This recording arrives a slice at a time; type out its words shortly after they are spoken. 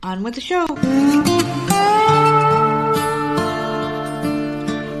On with the show.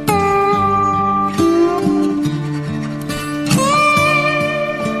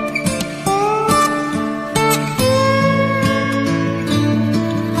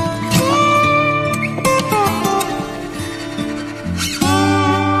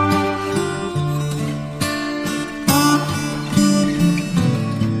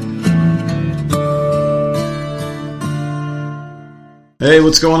 Hey,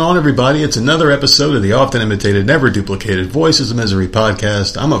 what's going on, everybody? It's another episode of the often imitated, never duplicated Voices of Misery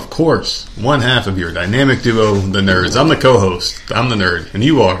podcast. I'm, of course, one half of your dynamic duo, the Nerds. I'm the co-host. I'm the nerd. And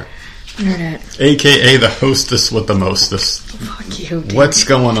you are? Nerdette. A.K.A. the hostess with the mostess. Fuck you, dude. What's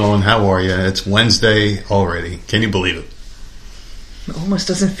going on? How are you? It's Wednesday already. Can you believe it? It almost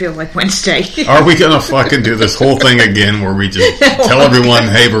doesn't feel like Wednesday. Are we going to fucking do this whole thing again where we just tell everyone,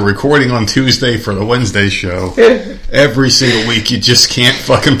 hey, we're recording on Tuesday for the Wednesday show. Every single week, you just can't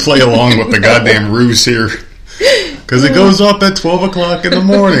fucking play along with the goddamn ruse here. Because it goes up at 12 o'clock in the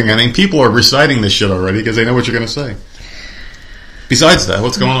morning. I mean, people are reciting this shit already because they know what you're going to say. Besides that,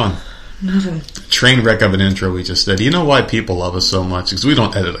 what's going on? Nothing. Train wreck of an intro we just did. You know why people love us so much? Because we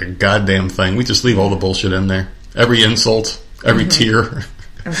don't edit a goddamn thing. We just leave all the bullshit in there. Every insult. Every tear,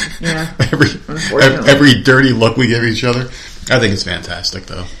 yeah. every dirty look we give each other. I think it's fantastic,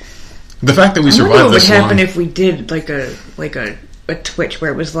 though. The fact that we survived this long. What would happen if we did like a Twitch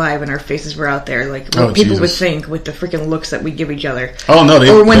where it was live and our faces were out there? Like what people would think with the freaking looks that we give each other. Oh no!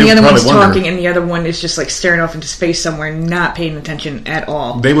 Or when the other one's talking and the other one is just like staring off into space somewhere, not paying attention at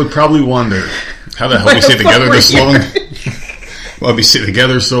all. They would probably wonder how the hell we stay together this long. Why we stay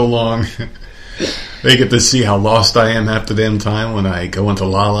together so long? They get to see how lost I am half the damn time when I go into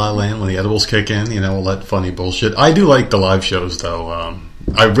La La Land, when the edibles kick in, all that funny bullshit. I do like the live shows, though.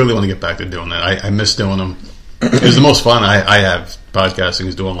 I really want to get back to doing that. I miss doing them. It's the most fun I have podcasting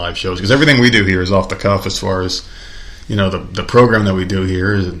is doing live shows, because everything we do here is off the cuff as far as, the program that we do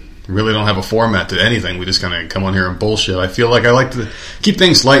here is really don't have a format to anything. We just kind of come on here and bullshit. I feel like I like to keep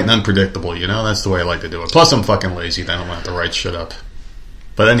things light and unpredictable, That's the way I like to do it. Plus, I'm fucking lazy. Then I don't have to write shit up.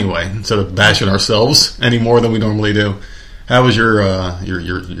 But anyway, instead of bashing ourselves any more than we normally do, how was your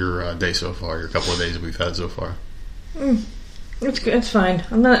day so far? Your couple of days that we've had so far? It's good. It's fine.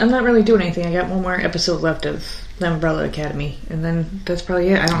 I'm not really doing anything. I got one more episode left of The Umbrella Academy, and then that's probably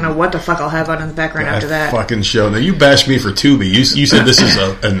it. I don't know what the fuck I'll have on in the background after that. Fucking show. Now you bashed me for Tubi. You said this is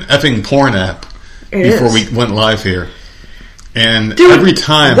an effing porn app before we went live here. And dude, every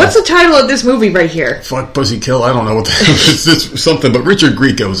time... What's the title of this movie right here? Fuck, Pussy Kill. I don't know what the hell it's this something, but Richard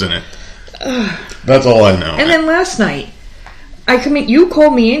Grieco's in it. That's all I know. And then last night, you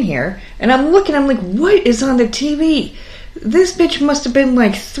called me in here, and I'm looking, I'm like, what is on the TV? This bitch must have been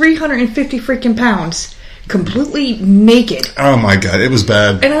like 350 freaking pounds. Completely naked. Oh my god, it was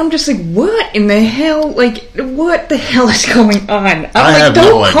bad. And I'm just like, what in the hell? Like, what the hell is going on? I have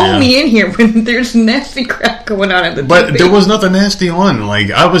don't call me in here when there's nasty crap going on at the But TV. There was nothing nasty on.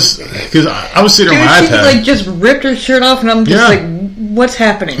 Like, I was sitting on my iPad. She just ripped her shirt off, and I'm just like, what's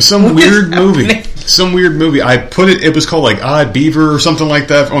happening? Some weird movie. I put it was called like Odd Beaver or something like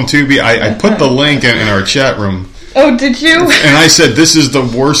that on Tubi. I put the link in our chat room. Oh, did you? And I said, this is the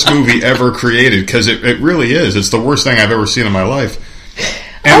worst movie ever created, because it really is. It's the worst thing I've ever seen in my life.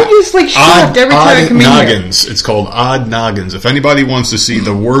 And I'm just like shocked every time I come in here. It's called Odd Noggins. If anybody wants to see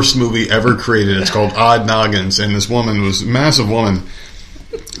the worst movie ever created, it's called Odd Noggins. And this woman was a massive woman.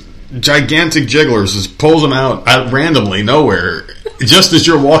 Gigantic jigglers just pulls them out randomly, nowhere, just as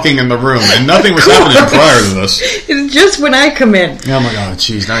you're walking in the room. And nothing was happening prior to this. It's just when I come in. Oh my god,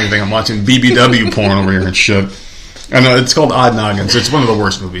 jeez, now you think I'm watching BBW porn over here and shit. I know, it's called Odd Noggins. It's one of the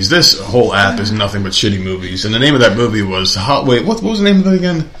worst movies. This whole app is nothing but shitty movies. And the name of that movie was... Wait, what was the name of it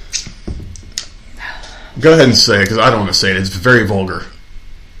again? Go ahead and say it, because I don't want to say it. It's very vulgar.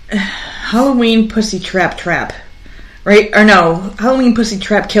 Halloween Pussy Trap. Right? Or no, Halloween Pussy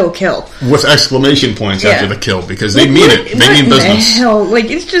Trap Kill. With exclamation points after the kill, because they mean it. They mean business. The hell? Like,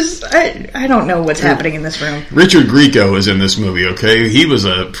 it's just... I don't know what's happening in this room. Richard Grieco is in this movie, okay? He was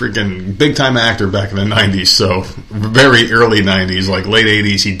a freaking big-time actor back in the 90s, so very early 90s, like late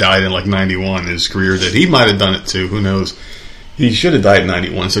 80s. He died in like 91, his career did. He might have done it too, who knows? He should have died in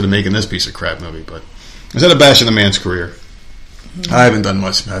 91 instead of making this piece of crap movie, but... Instead of bashing the man's career. I haven't done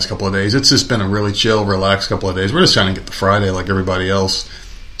much the past couple of days. It's just been a really chill, relaxed couple of days. We're just trying to get to Friday like everybody else.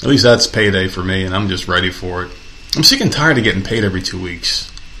 At least that's payday for me, and I'm just ready for it. I'm sick and tired of getting paid every 2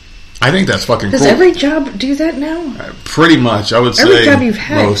 weeks. I think that's fucking cool. Does every job do that now? Pretty much, I would say. Every job you've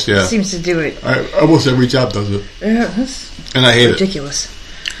had most, seems to do it. Almost every job does it. Yeah, that's and I hate ridiculous.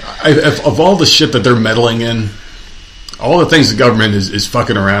 Of all the shit that they're meddling in, all the things the government is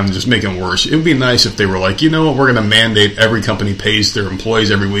fucking around and just making worse. It would be nice if they were like, you know what, we're going to mandate every company pays their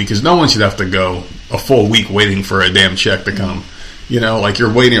employees every week, because no one should have to go a full week waiting for a damn check to come. You know, like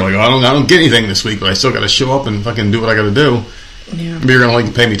you're waiting, you're like, oh, I don't get anything this week, but I still got to show up and fucking do what I got to do. Yeah. But you're going to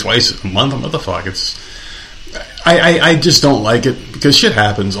like pay me twice a month? What the fuck? I just don't like it, because shit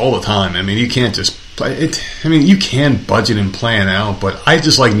happens all the time. I mean, you can't just play it. I mean, you can budget and plan out, but I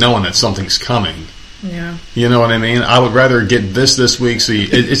just like knowing that something's coming. Yeah. You know what I mean? I would rather get this week. So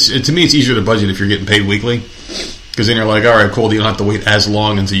to me, it's easier to budget if you're getting paid weekly, because then you're like, all right, cool. You don't have to wait as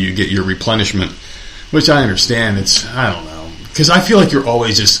long until you get your replenishment, which I understand. I don't know. Because I feel like you're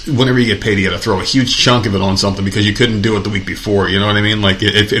always just, whenever you get paid, you got to throw a huge chunk of it on something because you couldn't do it the week before. You know what I mean? Like,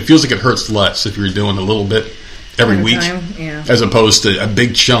 it feels like it hurts less if you're doing a little bit every week, as opposed to a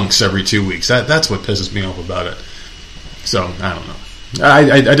big chunks every 2 weeks. That's what pisses me off about it. So, I don't know.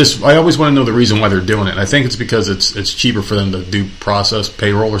 I always want to know the reason why they're doing it. I think it's because it's cheaper for them to do process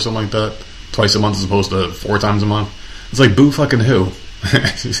payroll or something like that twice a month as opposed to 4 times a month. It's like, boo fucking who?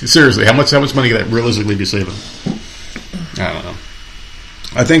 Seriously, how much money could that realistically be saving? I don't know.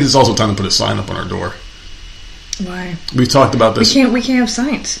 I think it's also time to put a sign up on our door. Why? We've talked about this. We can't have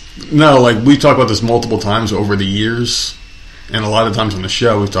signs. No, like we've talked about this multiple times over the years, and a lot of times on the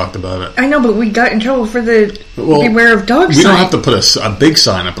show we've talked about it. I know, but we got in trouble for the beware of dogs. We don't have to put a big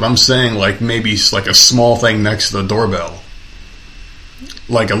sign up, but I'm saying like maybe like a small thing next to the doorbell,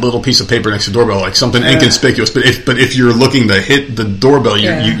 like a little piece of paper next to the doorbell, like something inconspicuous. But if you're looking to hit the doorbell,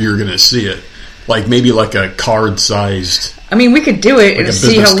 you're going to see it. Like maybe like a card-sized. I mean, we could do it and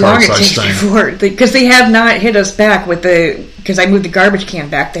see how long it takes before, because they have not hit us back with because I moved the garbage can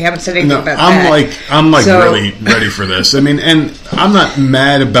back. They haven't said anything about that. I'm really ready for this. I mean, and I'm not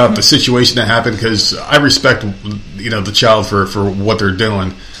mad about the situation that happened, because I respect the child for what they're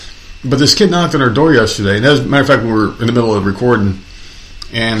doing. But this kid knocked on our door yesterday, and as a matter of fact, we were in the middle of recording,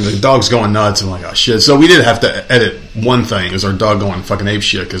 and the dog's going nuts. I'm like, oh shit! So we did have to edit one thing, is our dog going fucking ape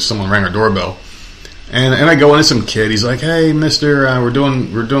shit because someone rang our doorbell. And I go into some kid. He's like, "Hey, Mister, we're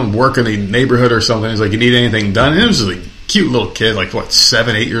doing work in the neighborhood or something." He's like, "You need anything done?" And it was a cute little kid, like what,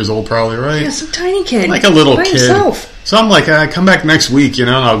 7, 8 years old, probably, right? Yeah, some tiny kid, like a little by kid. Himself. So I'm like, come back next week, and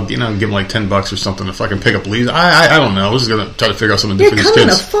I'll give him like $10 or something to fucking pick up leaves. I don't know. I was just gonna try to figure out something to do for these kids. Yeah, come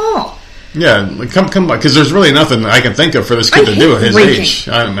in the fall. Yeah, like come back, because there's really nothing I can think of for this kid to do at his age.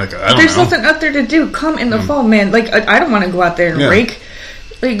 I don't There's know. nothing out there to do. Come in the fall, man. Like I don't want to go out there and rake.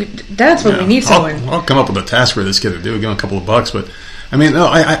 Like, that's what we need someone. I'll come up with a task for this kid to do, give him a couple of bucks. But I mean, no,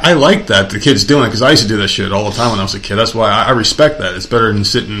 I like that the kid's doing it, because I used to do that shit all the time when I was a kid. That's why I respect that. It's better than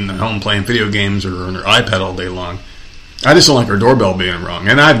sitting at home playing video games or on their iPad all day long. I just don't like our doorbell being wrong.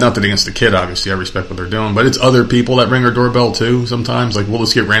 And I have nothing against the kid, obviously. I respect what they're doing. But it's other people that ring our doorbell, too, sometimes. Like, we'll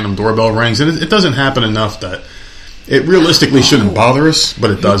just get random doorbell rings. And it doesn't happen enough that it realistically shouldn't bother us, but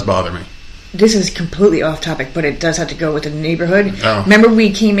it does bother me. This is completely off topic, but it does have to go with the neighborhood. Oh. Remember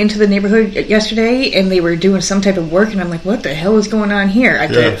we came into the neighborhood yesterday, and they were doing some type of work, and I'm like, what the hell is going on here?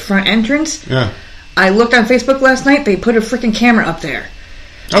 At the front entrance? Yeah. I looked on Facebook last night, they put a freaking camera up there.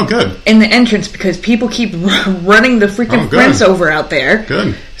 Oh, good. In the entrance, because people keep running the freaking fence over out there.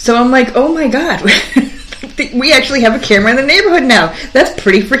 Good. So I'm like, oh my god, we actually have a camera in the neighborhood now. That's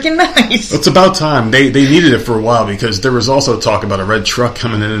pretty freaking nice. It's about time. They needed it for a while, because there was also talk about a red truck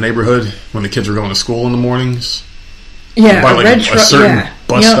coming in the neighborhood when the kids were going to school in the mornings. Yeah, by a red truck. A certain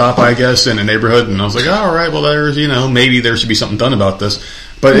bus stop, I guess, in the neighborhood. And I was like, oh, all right, well, there's, maybe there should be something done about this.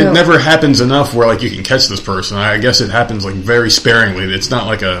 But it never happens enough where, like, you can catch this person. I guess it happens, like, very sparingly. It's not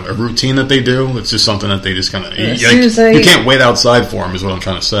like a routine that they do. It's just something that they just kind of... you can't wait outside for them, is what I'm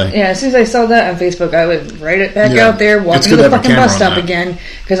trying to say. Yeah, as soon as I saw that on Facebook, I would write it back out there, walk into the fucking bus stop again.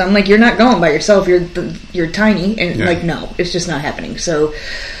 Because I'm like, you're not going by yourself. You're tiny. And, like, no, it's just not happening. So,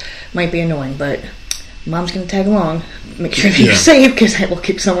 might be annoying, but... Mom's going to tag along. Make sure that you're safe, because I will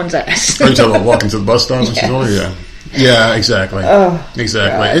kick someone's ass. Are you talking about walking to the bus stop? Yes. Yeah, exactly. Oh,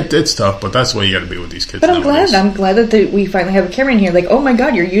 exactly. It's tough, but that's the way you got to be with these kids. But I'm glad that we finally have a camera in here. Like, oh my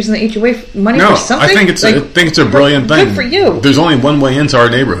god, you're using the HOA money for something? I think it's a brilliant thing. Good for you. There's only one way into our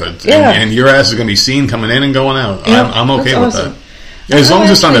neighborhood, and your ass is going to be seen coming in and going out. I'm okay with that. As long as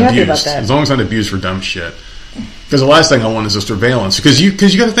it's not abused. As long as it's not abused for dumb shit. Because the last thing I want is a surveillance. Because you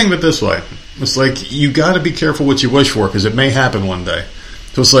got to think of it this way. It's like, you got to be careful what you wish for, because it may happen one day.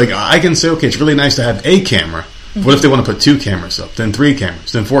 So it's like, I can say, okay, it's really nice to have a camera. Mm-hmm. What if they want to put 2 cameras up, then 3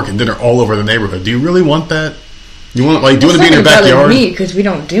 cameras, then 4 cameras, then they're all over the neighborhood? Do you really want that? Do you want to be in your backyard? Because we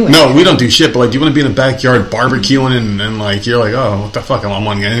don't do it. No, we don't do shit. But like, do you want to be in the backyard barbecuing and like you're like, oh, what the fuck? I'm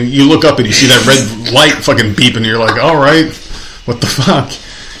on. And you look up and you see that red light fucking beeping. And you're like, all right, what the fuck?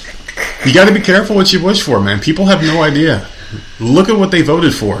 You got to be careful what you wish for, man. People have no idea. Look at what they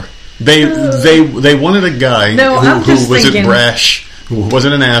voted for. They wanted a guy who wasn't brash, who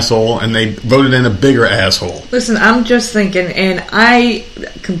wasn't an asshole, and they voted in a bigger asshole. Listen, I'm just thinking, and I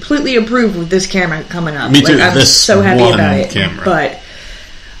completely approve with this camera coming up. Me too. I'm this so happy about it. Camera. But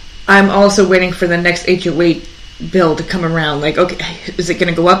I'm also waiting for the next HO8 bill to come around. Like, okay, is it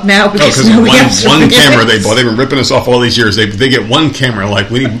going to go up now? Because one camera they bought. They've been ripping us off all these years. They get one camera.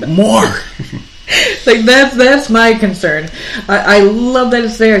 Like, we need more. Like that's my concern. I love that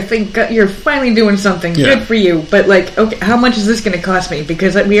it's there. I think you're finally doing something good for you. But like, okay, how much is this going to cost me?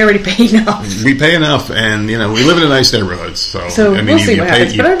 Because we already pay enough. We pay enough, and we live in a nice neighborhood. So I mean, we'll see what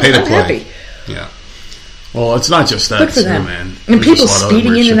happens. But I'm happy. Yeah. Well, it's not just that, good for them, man. And people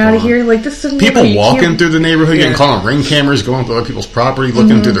speeding in and out of here, like this doesn't. People walking through the neighborhood, getting caught on ring cameras, going through other people's property,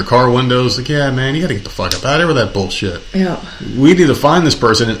 looking through their car windows. Like, yeah, man, you got to get the fuck up out of here with that bullshit. Yeah. We need to find this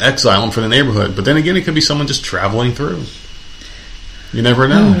person and exile him for the neighborhood. But then again, it could be someone just traveling through. You never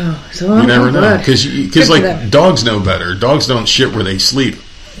know. I don't know. So you never know because like dogs know better. Dogs don't shit where they sleep.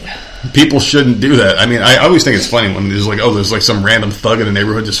 People shouldn't do that. I mean, I always think it's funny when there's like some random thug in the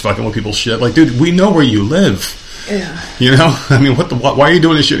neighborhood just fucking with people's shit. Like, dude, we know where you live. Yeah. I mean, why are you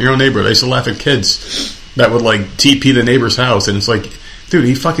doing this shit in your own neighborhood? I used to laugh at kids that would like TP the neighbor's house, and it's like, dude,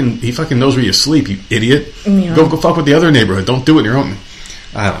 he fucking knows where you sleep, you idiot. Yeah. Go fuck with the other neighborhood. Don't do it in your own.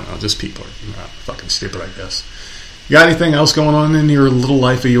 I don't know. Just people are fucking stupid, I guess. You got anything else going on in your little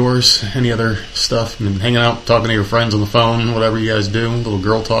life of yours? Any other stuff? Hanging out, talking to your friends on the phone, whatever you guys do, little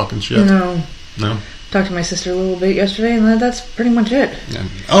girl talk and shit? No. Talked to my sister a little bit yesterday, and that's pretty much it. Yeah.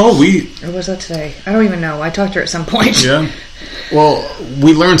 Or was that today? I don't even know. I talked to her at some point. Yeah. Well,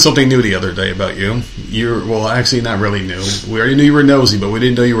 we learned something new the other day about you. Well, actually, not really new. We already knew you were nosy, but we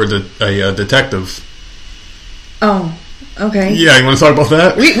didn't know you were a detective. Oh. Okay. Yeah, you want to talk about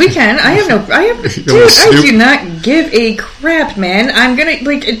that? We can. I do not give a crap, man. I'm gonna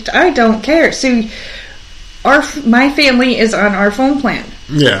I don't care. So, my family is on our phone plan.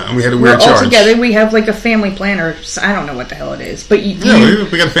 Yeah, and we had a weird charge. We're all together. We have like a family plan, or I don't know what the hell it is. But we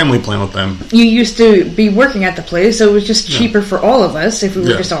got a family plan with them. You used to be working at the place, so it was just cheaper for all of us if we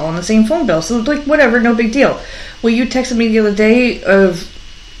were just all on the same phone bill. So like whatever, no big deal. Well, you texted me the other day of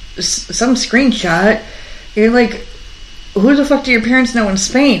some screenshot. You're like, who the fuck do your parents know in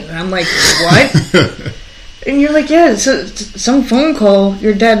Spain? And I'm like, what? And you're like, yeah, so some phone call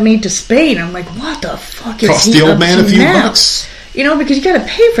your dad made to Spain. I'm like, what the fuck is cost he the old up man to a few now? bucks. Because you got to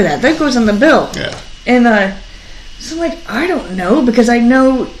pay for that. That goes on the bill. Yeah. And so like, I don't know, because I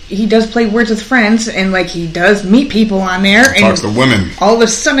know he does play Words with Friends, and like he does meet people on there. And talks to women. All of a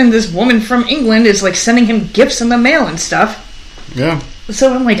sudden, this woman from England is like sending him gifts in the mail and stuff. Yeah.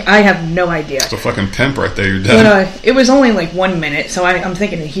 So I'm like, I have no idea. It's a fucking pimp right there, your dad. But it was only like 1 minute, so I'm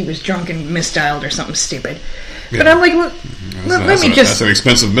thinking he was drunk and misdialed or something stupid. Yeah. But I'm like, let me just... That's an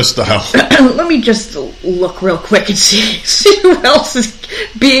expensive misdial. Let me just look real quick and see who else is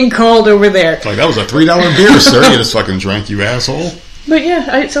being called over there. Like, that was a $3 beer, sir. You just fucking drank, you asshole. But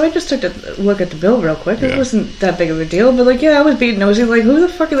yeah, so I just took a look at the bill real quick. It wasn't that big of a deal, but like, I was being nosy. Like, who the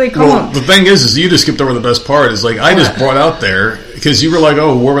fuck are they calling? Well, the thing is you just skipped over the best part. Is like, I just brought out there because you were like,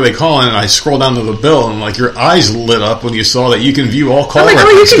 oh, what were they calling? And I scrolled down to the bill, and like your eyes lit up when you saw that you can view all call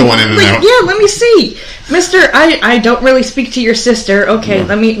records going in and out. Yeah, let me see, Mister. I don't really speak to your sister. Okay,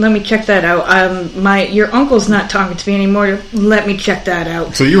 let me check that out. Your uncle's not talking to me anymore. Let me check that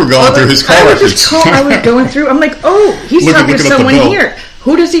out. So you were going through his call records. I was going through. I'm like, oh, he's talking to someone here.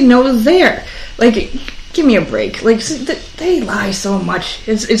 Who does he know there? Like, give me a break. Like, they lie so much.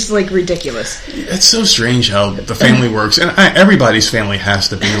 It's like ridiculous. It's so strange how the family works, and everybody's family has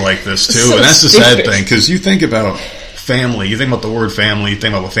to be like this too. So and that's the sad thing, because you think about family, you think about the word family, you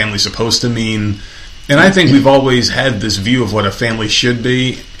think about what family's supposed to mean, and I think we've always had this view of what a family should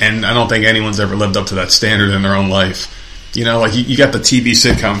be, and I don't think anyone's ever lived up to that standard in their own life. Like you got the TV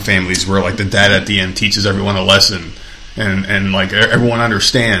sitcom families where like the dad at the end teaches everyone a lesson. And like everyone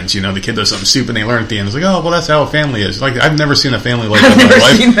understands, the kid does something stupid and they learn at the end. It's like, oh, well, that's how a family is. Like, I've never seen a family like that in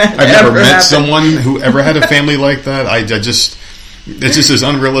my life. I've never met someone who ever had a family like that. It's just this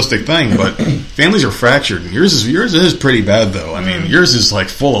unrealistic thing. But families are fractured. And yours is pretty bad though. I mean, yours is like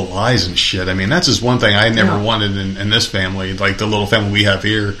full of lies and shit. I mean, that's just one thing I never wanted in this family, like the little family we have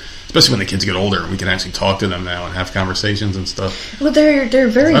here. Especially when the kids get older, we can actually talk to them now and have conversations and stuff. Well, they're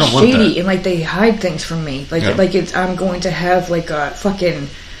very shady and like they hide things from me. Like I'm going to have like a fucking,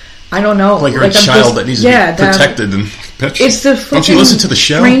 I don't know, like you're a child that needs to be protected and it's the fucking don't you listen to the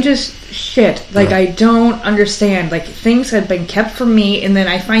show? Strangest shit. Like I don't understand. Like things have been kept from me, and then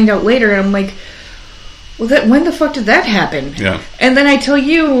I find out later, and I'm like, well, when the fuck did that happen? Yeah. And then I tell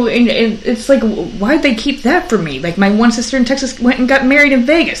you, and it's like, why'd they keep that from me? Like, my one sister in Texas went and got married in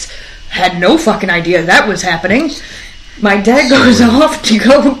Vegas. Had no fucking idea that was happening. My dad goes off to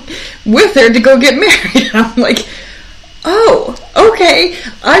go with her to go get married. I'm like, oh, okay.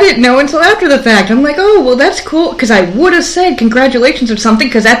 I didn't know until after the fact. I'm like, oh, well, that's cool. Because I would have said congratulations or something,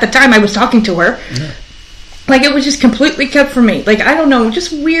 because at the time I was talking to her. Yeah. Like, it was just completely kept from me. Like, I don't know,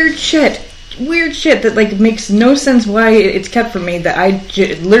 just weird shit. Weird shit that, like, makes no sense why it's kept from me, that I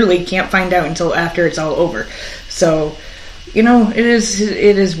literally can't find out until after it's all over. So, you know, it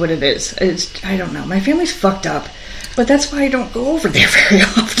is what it is. I don't know. My family's fucked up, but that's why I don't go over there very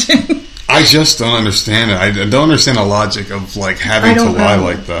often. I just don't understand it. I don't understand the logic of, like, having to lie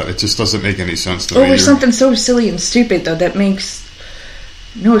like that. It just doesn't make any sense to me. Or something so silly and stupid, though, that makes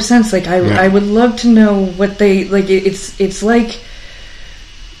no sense. Like, I would love to know what they, like, it's like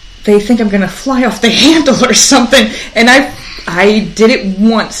they think I'm going to fly off the handle or something, and I did it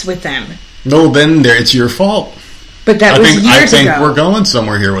once with them. No, then it's your fault. But that was years ago. I think we're going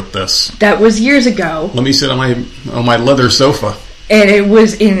somewhere here with this. That was years ago. Let me sit on my leather sofa. And it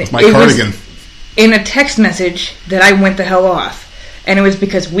was my cardigan. In a text message that I went the hell off. And it was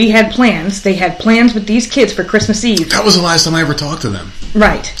because we had plans. They had plans with these kids for Christmas Eve. That was the last time I ever talked to them.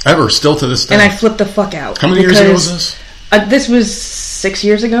 Right. Ever, still to this day. And I flipped the fuck out. How many years ago was this? This was 6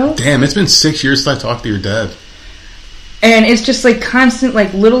 years ago. Damn, it's been 6 years since I talked to your dad. And it's just, like, constant,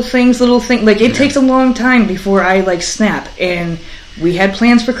 like, little things. Like, it takes a long time before I, like, snap. And we had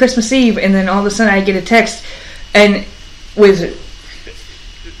plans for Christmas Eve, and then all of a sudden I get a text, and with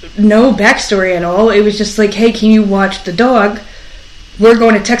no backstory at all. It was just like, hey, can you watch the dog? We're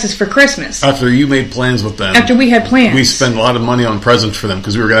going to Texas for Christmas. After you made plans with them. After we had plans. We spent a lot of money on presents for them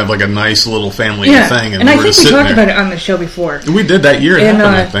because we were going to have like a nice little family thing. And I think we talked about it on the show before. We did that year it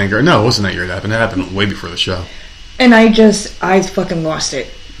happened, I think. Or no, it wasn't that year it happened. It happened way before the show. And I fucking lost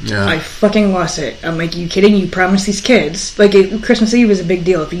it. Yeah. I fucking lost it. I'm like, you kidding? You promised these kids. Like, Christmas Eve is a big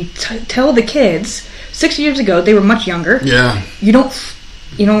deal. If you tell the kids, 6 years ago, they were much younger. Yeah. You don't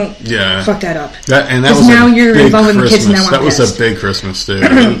fuck that up. That was now you're involving the kids. Now that was a big Christmas too.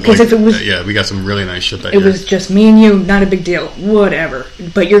 Because if it was, we got some really nice shit that year. It was just me and you, not a big deal. Whatever.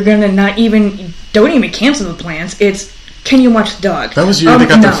 But you're gonna don't even cancel the plans. It's, can you watch the dog? That was the year they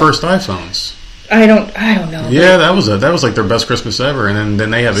got their first iPhones. I don't know. Yeah, that was like their best Christmas ever, and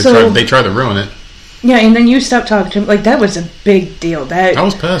then they tried to ruin it. Yeah, and then you stopped talking to him. Like, that was a big deal. I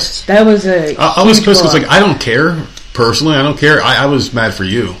was pissed. That was I was pissed because, like, I don't care. Personally, I don't care. I was mad for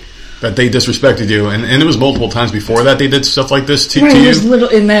you. That they disrespected you. And it was multiple times before that they did stuff like this to you.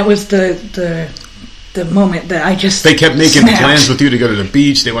 And that was the moment that I just They kept making plans with you to go to the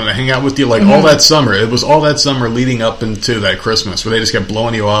beach. They wanted to hang out with you. Like, all that summer. It was all that summer leading up into that Christmas where they just kept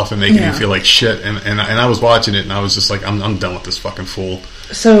blowing you off and making you feel like shit. And I was watching it and I was just like, I'm done with this fucking fool.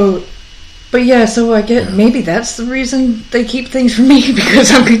 So... But yeah, so I get maybe that's the reason they keep things from me, because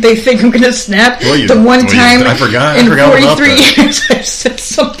they think I'm going to snap. The one time I forgot in about 43 years I've said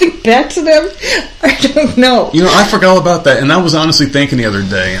something back to them. I don't know. I forgot about that, and I was honestly thinking the other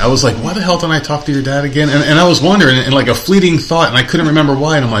day. I was like, why the hell didn't I talk to your dad again? And I was wondering, and like a fleeting thought, and I couldn't remember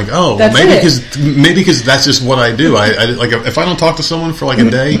why. And I'm like, oh, maybe because that's just what I do. I like if I don't talk to someone for like a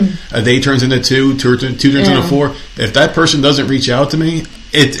day turns into two turns into 4. If that person doesn't reach out to me,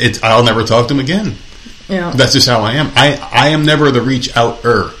 I'll never talk to him again. Yeah, that's just how I am. I am never the reach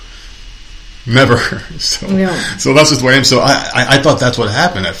outer, never. So that's just the way I am. So I thought that's what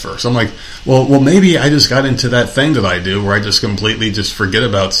happened at first. I'm like, well, maybe I just got into that thing that I do where I just completely just forget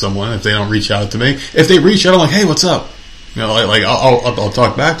about someone if they don't reach out to me. If they reach out, I'm like, hey, what's up? I'll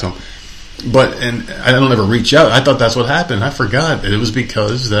talk back to them. And I don't ever reach out. I thought that's what happened. I forgot. It was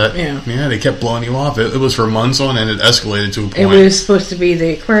because they kept blowing you off. It was for months on, and it escalated to a point. It was supposed to be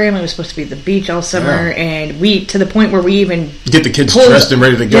the aquarium. It was supposed to be the beach all summer, and we to the point where we even get the kids dressed and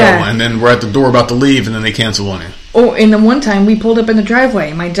ready to go, and then we're at the door about to leave, and then they cancel on you. Oh, and the one time we pulled up in the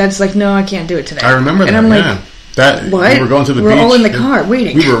driveway. My dad's like, "No, I can't do it today." I remember that. And I'm like, what? We were going to the beach. We're all in the car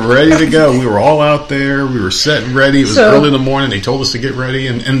waiting. We were ready to go. We were all out there. We were set and ready. It was early in the morning. They told us to get ready,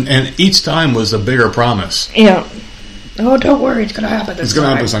 and each time was a bigger promise. Yeah. Oh, don't worry, it's gonna happen. It's gonna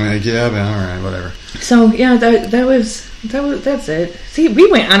happen. So I'm like, yeah, man, all right, whatever. So yeah, that's it. See,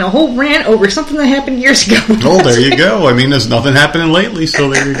 we went on a whole rant over something that happened years ago. Oh, there you go. I mean, there's nothing happening lately, so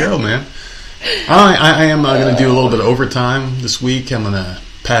there you go, man. I am going to do a little bit of overtime this week. I'm going to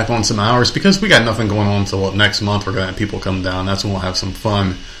pack on some hours because we got nothing going on until next month. We're going to have people come down. That's when we'll have some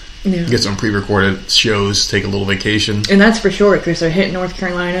fun. Yeah. Get some pre-recorded shows, take a little vacation. And that's for sure, because they're hitting North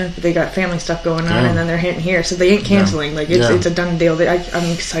Carolina. They got family stuff going on, and then they're hitting here. So they ain't canceling. Like, it's a done deal.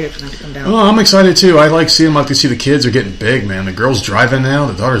 I'm excited for them to come down. Oh, I'm excited, too. I like seeing them. I like to see the kids are getting big, man. The girl's driving now.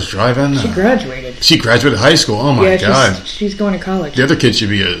 The daughter's driving. She graduated. She graduated high school. Oh, my God. She's going to college. The other kid should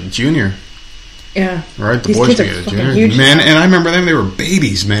be a junior. Yeah. Right? The boys should be a junior. Huge man, and I remember them. They were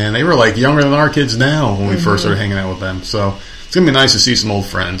babies, man. They were, like, younger than our kids now when we first started hanging out with them. So it's going to be nice to see some old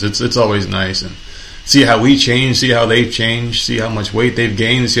friends. It's always nice. And see how we change, see how they've changed, see how much weight they've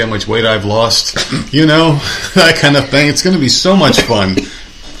gained, see how much weight I've lost. You know, that kind of thing. It's going to be so much fun.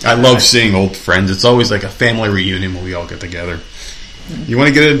 I love seeing old friends. It's always like a family reunion when we all get together. You want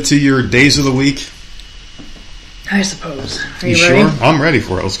to get into your days of the week? I suppose. Are you sure? ready? I'm ready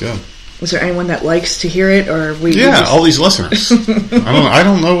for it. Let's go. Was there anyone that likes to hear it, or all these listeners. I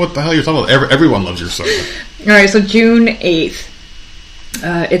don't know what the hell you're talking about. Everyone loves your segment. All right, so June 8th.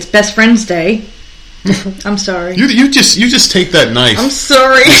 It's Best Friends Day. I'm sorry. You just take that knife. I'm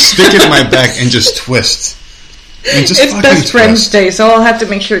sorry. Stick it in my back and just twist. And just it's Best Friends Day, so I'll have to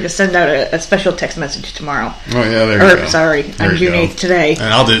make sure to send out a special text message tomorrow. Oh yeah, there you go. Sorry, on June 8th today. And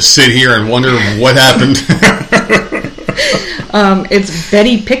I'll just sit here and wonder what happened. It's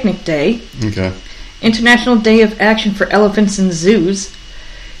Betty Picnic Day. Okay. International Day of Action for Elephants in Zoos.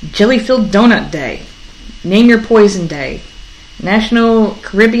 Jelly-Filled Donut Day. Name Your Poison Day. National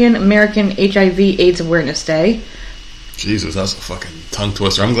Caribbean American HIV/AIDS Awareness Day. Jesus, that's a fucking tongue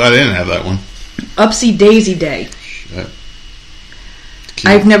twister. I'm glad I didn't have that one. Upsy Daisy Day. Shit.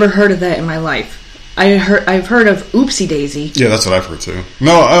 I've never heard of that in my life. I've heard of Oopsie Daisy. Yeah, that's what I've heard too.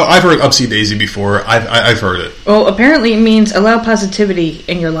 No, I've heard Upsy Daisy before. I've heard it. Well, apparently it means allow positivity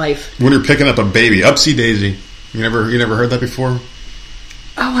in your life. When you're picking up a baby, Upsy Daisy. You never heard that before?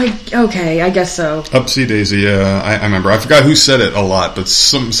 Oh, okay, I guess so. Upsy Daisy, yeah, I remember. I forgot who said it a lot, but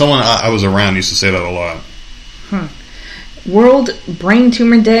someone I was around used to say that a lot. World Brain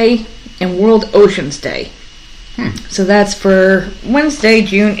Tumor Day and World Oceans Day. So that's for Wednesday,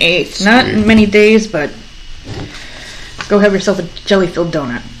 June 8th. Sweet. Not many days, but go have yourself a jelly-filled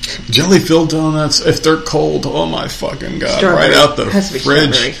donut. Jelly-filled donuts, if they're cold, oh my fucking God. Strawberry. Right out the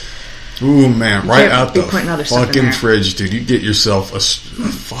fridge. Strawberry. Ooh, man, right out the fucking in fridge, dude. You get yourself a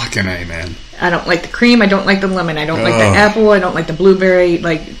fucking A, man. I don't like the cream. I don't like the lemon. I don't like the apple. I don't like the blueberry,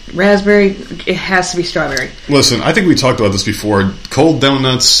 like raspberry. It has to be strawberry. Listen, I think we talked about this before. Cold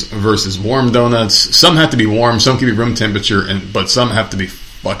donuts versus warm donuts. Some have to be warm. Some can be room temperature, but some have to be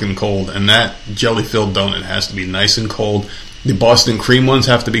fucking cold. And that jelly-filled donut has to be nice and cold. The Boston cream ones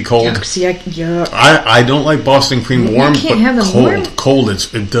have to be cold. I don't like Boston cream warm, but cold. Warm? Cold, it's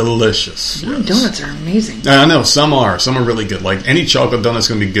delicious. Warm donuts are amazing. I know, some are. Some are really good. Like, any chocolate donut's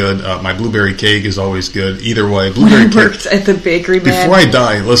going to be good. My blueberry cake is always good. Either way. Blueberry cake. Worked at the bakery, man. Before I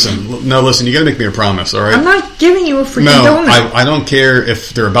die, listen, you got to make me a promise, all right? I'm not giving you a freaking donut. I don't care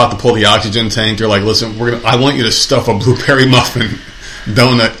if they're about to pull the oxygen tank. They're like, listen, I want you to stuff a blueberry muffin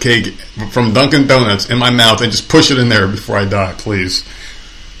donut cake from Dunkin' Donuts in my mouth and just push it in there before I die, please.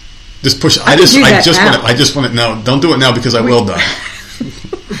 Just push it. I just want it. No, don't do it now because I will die.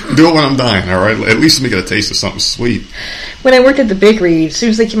 Do it when I'm dying, all right? At least let me get a taste of something sweet. When I worked at the bakery, as soon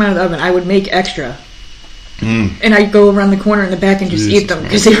as they came out of the oven, I would make extra. And I'd go around the corner in the back and just eat them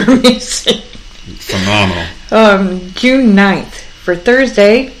because they were amazing. Phenomenal. June 9th. For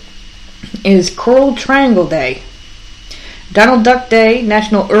Thursday is Coral Triangle Day. Donald Duck Day,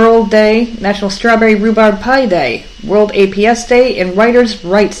 National Earl Day, National Strawberry Rhubarb Pie Day, World APS Day, and Writers'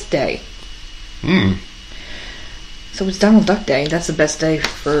 Rights Day. So it's Donald Duck Day. That's the best day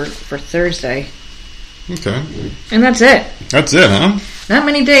for Thursday. Okay. And that's it. That's it, huh? Not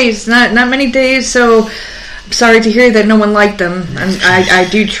many days. Not many days, so I'm sorry to hear that no one liked them. I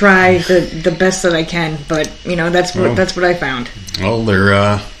do try the best that I can, but, that's what I found. Well, there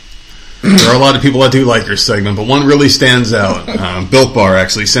are a lot of people that do like your segment, but one really stands out. Built Bar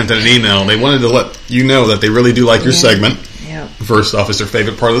actually sent out an email. They wanted to let you know that they really do like your segment. Yeah. First off, it's their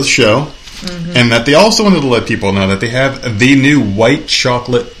favorite part of the show. And that they also wanted to let people know that they have the new white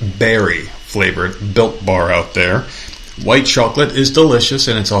chocolate berry flavored Built Bar out there. White chocolate is delicious,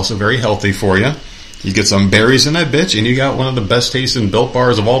 and it's also very healthy for you. You get some berries in that bitch, and you got one of the best tasting Built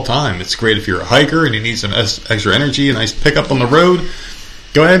Bars of all time. It's great if you're a hiker and you need some extra energy, a nice pickup on the road.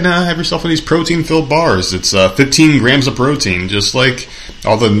 Go ahead and have yourself one of these protein-filled bars. It's 15 grams of protein, just like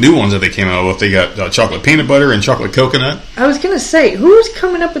all the new ones that they came out with. They got chocolate peanut butter and chocolate coconut. I was going to say, who's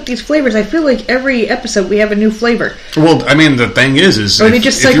coming up with these flavors? I feel like every episode we have a new flavor. Well, I mean, the thing is... Or they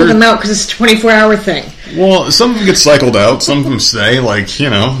just cycle them out because it's a 24-hour thing. Well, some of them get cycled out. Some of them stay. Like, you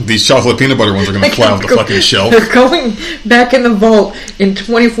know, these chocolate peanut butter ones are going to fly off the fucking shelf. They're going back in the vault in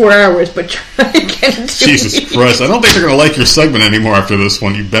 24 hours, but try again. Jesus Christ. I don't think they're going to like your segment anymore after this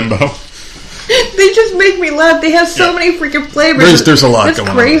one, you bimbo. They just make me laugh. They have so many freaking flavors. There's a lot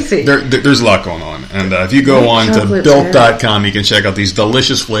going crazy. on. There's a lot going on. And if you go on to built.com, you can check out these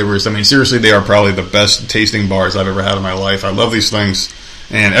delicious flavors. I mean, seriously, they are probably the best tasting bars I've ever had in my life. I love these things.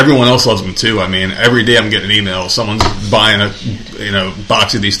 And everyone else loves them too. I mean, every day I'm getting an email. Someone's buying a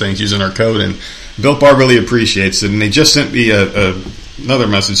box of these things using our code, and Built Bar really appreciates it. And they just sent me another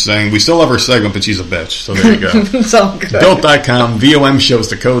message saying, we still love her segment, but she's a bitch. So there you go. It's all good. Built.com, VOM shows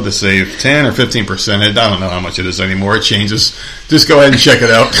the code to save 10 or 15%. I don't know how much it is anymore. It changes. Just go ahead and check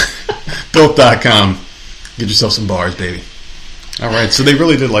it out. Built.com. Get yourself some bars, baby. All right, so they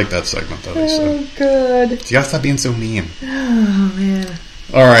really did like that segment, though. Oh, good. You gotta stop being so mean. Oh, man.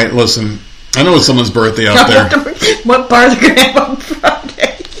 All right, listen. I know it's someone's birthday out there. What bar are they going to have on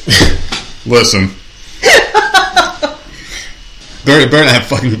Friday? Listen. Better not have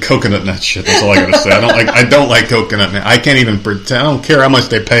fucking coconut nut shit. That's all I gotta say. I don't like coconut nut. I can't even pretend. I don't care how much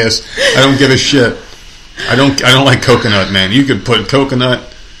they pay us. I don't give a shit. I don't like coconut, man. You could put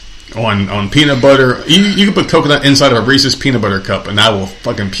coconut on peanut butter. You could put coconut inside of a Reese's peanut butter cup, and I will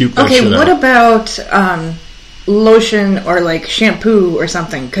fucking puke that shit out. Okay, what about lotion or like shampoo or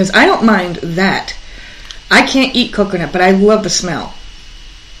something? Because I don't mind that. I can't eat coconut, but I love the smell.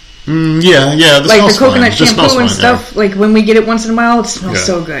 Yeah, the like the coconut fine. Shampoo and stuff. Yeah. Like when we get it once in a while, it smells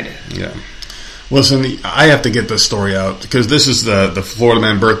so good. Yeah. Listen, I have to get this story out because this is the Florida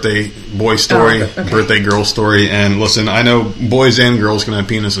man birthday boy story, birthday girl story. And listen, I know boys and girls can have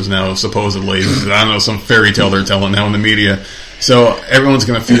penises now, supposedly. I don't know, some fairy tale they're telling now in the media. So everyone's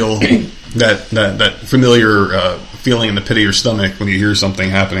going to feel that familiar feeling in the pit of your stomach when you hear something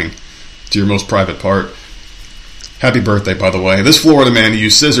happening to your most private part. Happy birthday, by the way. This Florida man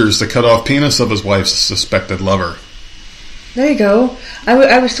used scissors to cut off penis of his wife's suspected lover. There you go.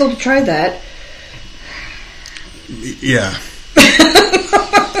 I was told to try that. Yeah.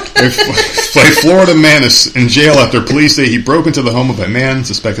 A Florida man is in jail after police say he broke into the home of a man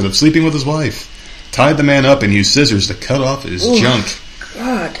suspected of sleeping with his wife, tied the man up, and used scissors to cut off his junk.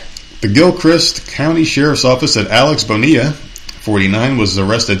 God. The Gilchrist County Sheriff's Office said Alex Bonilla, 49, was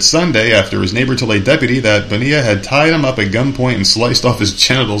arrested Sunday after his neighbor told a deputy that Bonilla had tied him up at gunpoint and sliced off his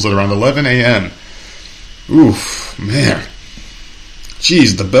genitals at around 11 a.m. Oof, man.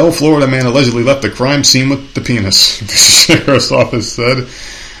 Jeez, the Bell, Florida man allegedly left the crime scene with the penis, the sheriff's office said.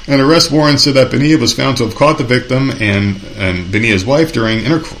 An arrest warrant said that Bonilla was found to have caught the victim and Bonilla's wife during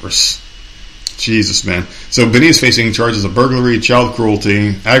intercourse. Jesus, man. So Bonilla's facing charges of burglary, child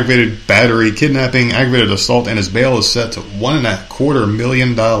cruelty, aggravated battery, kidnapping, aggravated assault, and his bail is set to $1.25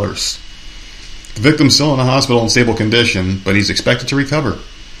 million. The victim's still in a hospital in stable condition, but he's expected to recover.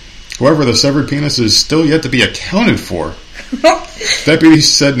 However, the severed penis is still yet to be accounted for.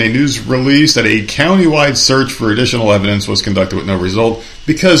 Deputies said in a news release that a county-wide search for additional evidence was conducted with no result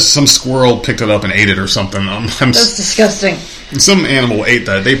because some squirrel picked it up and ate it or something. That's disgusting. Some animal ate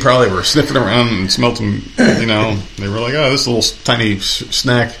that. They probably were sniffing around and smelled some, they were like, oh, this little tiny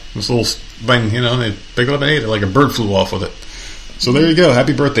snack, this little thing, they picked it up and ate it like a bird flew off with it. So there you go.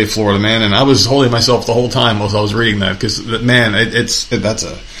 Happy birthday, Florida man. And I was holding myself the whole time as I was reading that because, man,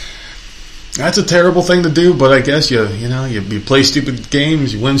 that's a terrible thing to do, but I guess you play stupid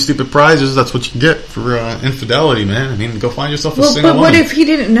games, you win stupid prizes. That's what you get for infidelity, man. I mean, go find yourself a single woman. But what if he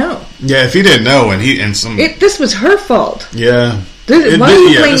didn't know? Yeah, if he didn't know, this was her fault. Yeah. Why are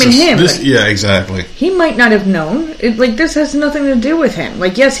you blaming him? Yeah, exactly. He might not have known. This has nothing to do with him.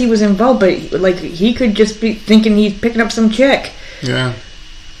 Like, yes, he was involved, but he could just be thinking he's picking up some chick. Yeah.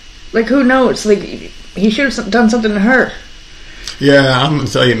 Like, who knows? Like, he should have done something to her. Yeah, I'm going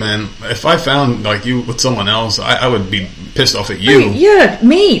to tell you, man, if I found, you with someone else, I would be pissed off at you. I mean, yeah,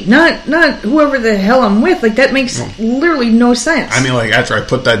 me, not whoever the hell I'm with. Like, that makes literally no sense. I mean, after I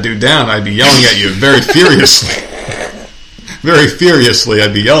put that dude down, I'd be yelling at you very furiously. Very furiously,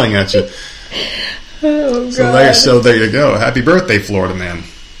 I'd be yelling at you. Oh, God. So there you go. Happy birthday, Florida man.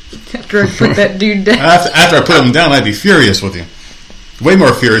 After I put that dude down. After I put him down, I'd be furious with you. Way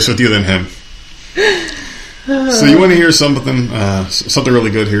more furious with you than him. So you want to hear something really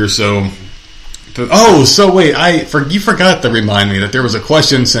good here? So wait, you forgot to remind me that there was a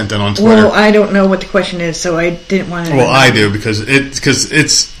question sent in on Twitter. Well, I don't know what the question is, so I didn't want to. Well, I do because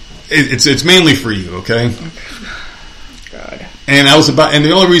it's mainly for you, okay? God. And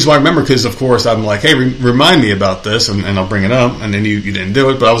the only reason why I remember because of course I'm like, hey, remind me about this, and I'll bring it up, and then you didn't do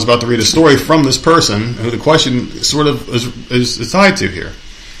it, but I was about to read a story from this person who the question sort of is tied to here.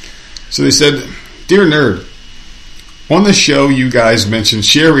 So they said, Dear Nerd, on the show you guys mention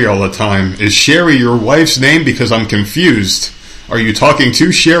Sherry all the time. Is Sherry your wife's name? Because I'm confused. Are you talking to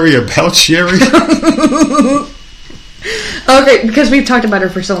Sherry about Sherry? Okay, because we've talked about her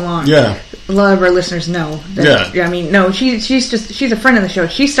for so long. Yeah. A lot of our listeners know. That, yeah. I mean, no, she's a friend of the show.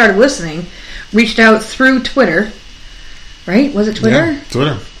 She started listening, reached out through Twitter. Right? Was it Twitter? Yeah,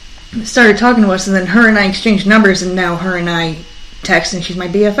 Twitter. Started talking to us, and then her and I exchanged numbers, and now her and I text, and she's my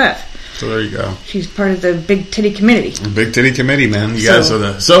BFF. So there you go. She's part of the Big Titty Committee. Big Titty Committee, man. You guys are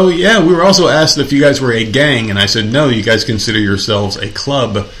the... So, yeah, we were also asked if you guys were a gang, and I said, no, you guys consider yourselves a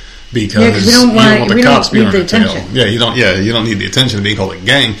club because we don't want the cops being on the your tail. attention. Yeah, you don't need the attention to be called a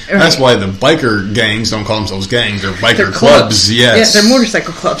gang. Right. That's why the biker gangs don't call themselves gangs. They're biker clubs. Yes. Yeah, they're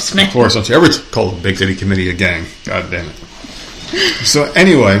motorcycle clubs, man. Of course, don't you ever call the Big Titty Committee a gang. God damn it. So,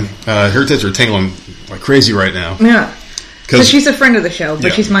 anyway, her tits are tingling like crazy right now. Yeah. So she's a friend of the show,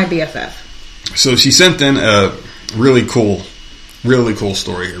 but she's my BFF. So she sent in a really cool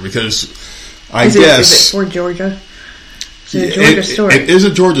story here because is it for Georgia? Is it a Georgia story? It is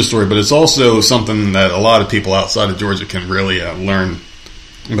a Georgia story, but it's also something that a lot of people outside of Georgia can really learn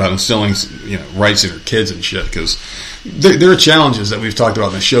about instilling, rights in their kids and shit. Because there are challenges that we've talked about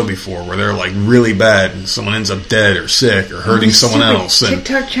in the show before, where they're like really bad, and someone ends up dead or sick or hurting someone else.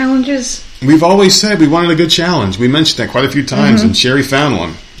 TikTok challenges. We've always said we wanted a good challenge. We mentioned that quite a few times, and Sherry found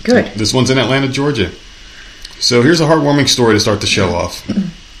one. Good. This one's in Atlanta, Georgia. So here's a heartwarming story to start the show off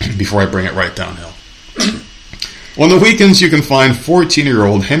before I bring it right downhill. On the weekends, you can find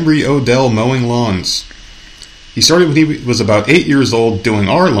 14-year-old Henry Odell mowing lawns. He started when he was about 8 years old doing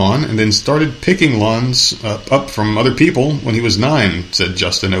our lawn and then started picking lawns up from other people when he was 9, said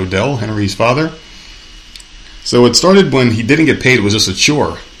Justin Odell, Henry's father. So it started when he didn't get paid. It was just a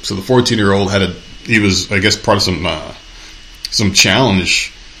chore. So the 14-year-old he was, I guess, part of some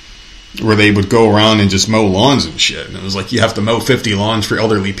challenge where they would go around and just mow lawns and shit. And it was like, you have to mow 50 lawns for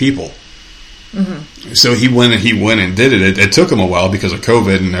elderly people. Mm-hmm. So he went and did it. It took him a while because of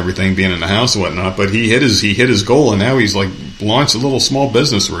COVID and everything, being in the house and whatnot, but he hit his goal, and now he's like launched a little small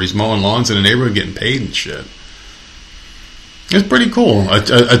business where he's mowing lawns in a neighborhood getting paid and shit. It's pretty cool.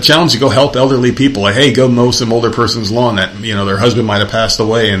 A challenge to go help elderly people. Like, hey, go mow some older person's lawn that, their husband might have passed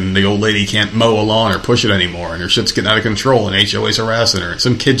away and the old lady can't mow a lawn or push it anymore and her shit's getting out of control and HOA's harassing her. And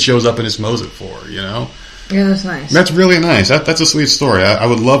some kid shows up and just mows it for her, Yeah, that's nice. That's really nice. That's a sweet story. I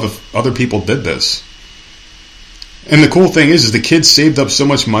would love if other people did this. And the cool thing is the kid saved up so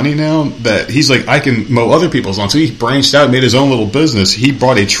much money now that he's like, I can mow other people's lawns. So he branched out and made his own little business. He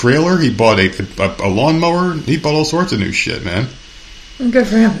bought a trailer. He bought a lawnmower. He bought all sorts of new shit, man. Good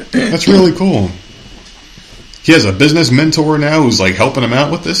for him. That's really cool. He has a business mentor now who's like helping him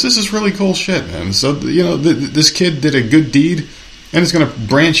out with this. This is really cool shit, man. So, this kid did a good deed and it's going to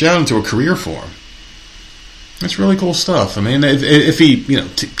branch out into a career for him. That's really cool stuff. I mean, if he,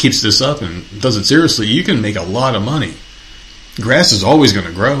 keeps this up and does it seriously, you can make a lot of money. Grass is always going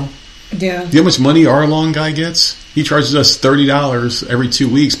to grow. Yeah. Do you know how much money our lawn guy gets? He charges us $30 every 2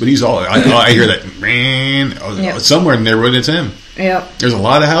 weeks, but he's all, I hear that, man, somewhere in the neighborhood, it's him. Yeah. There's a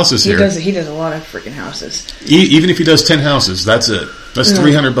lot of houses here. He does a lot of freaking houses. Even if he does 10 houses, that's it. That's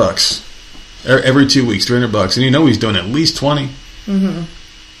 $300 every 2 weeks, $300, and he's doing at least 20. Mm-hmm.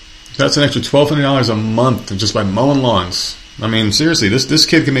 That's an extra $1,200 a month just by mowing lawns. I mean, seriously, this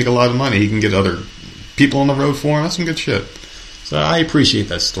kid can make a lot of money. He can get other people on the road for him. That's some good shit. So I appreciate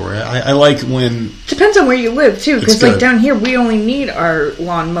that story. I like when... Depends on where you live, too, because like down here, we only need our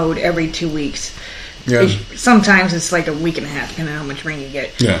lawn mowed every 2 weeks. Yeah. Sometimes it's like a week and a half, depending on how much rain you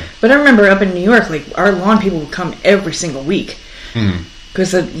get. Yeah. But I remember up in New York, like our lawn people would come every single week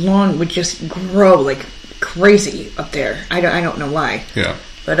because the lawn would just grow like crazy up there. I don't know why. Yeah.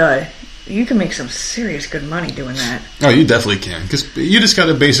 But you can make some serious good money doing that. Oh, you definitely can, because you just got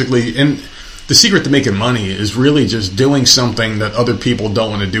to basically... And the secret to making money is really just doing something that other people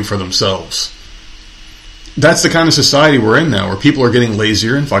don't want to do for themselves. That's the kind of society we're in now, where people are getting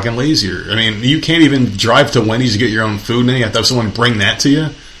lazier and fucking lazier. I mean, you can't even drive to Wendy's to get your own food, and then you have to have someone bring that to you.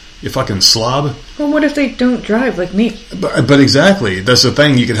 You fucking slob. Well, what if they don't drive like me? But exactly. That's the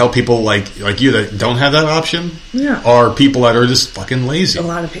thing. You can help people like you that don't have that option. Yeah. Or people that are just fucking lazy.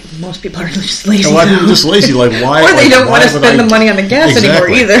 Most people are just lazy. A lot of people are just lazy. Like, why? Or they don't want to spend the money on the gas anymore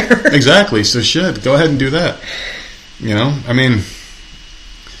either. Exactly. So shit. Go ahead and do that. I mean...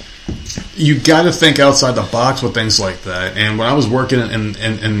 You got to think outside the box with things like that. And when I was working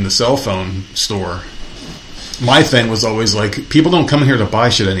in the cell phone store, my thing was always like, people don't come in here to buy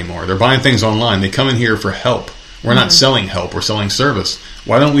shit anymore. They're buying things online. They come in here for help. We're not selling help. We're selling service.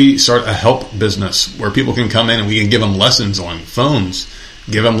 Why don't we start a help business where people can come in and we can give them lessons on phones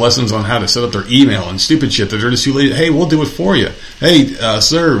Give them lessons on how to set up their email and stupid shit that they're just too lazy. Hey, we'll do it for you. Hey,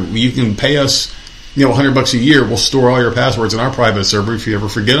 sir, you can pay us, $100 a year. We'll store all your passwords in our private server. If you ever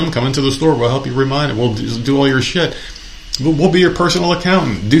forget them, come into the store. We'll help you remind it. We'll do all your shit. We'll be your personal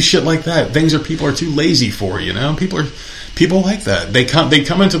accountant. Do shit like that. Things that people are too lazy for. People like that. They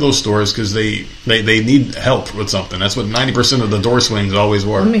come into those stores because they need help with something. That's what 90% of the door swings always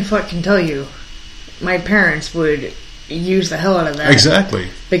were. Let me fucking tell you, my parents would use the hell out of that. Exactly.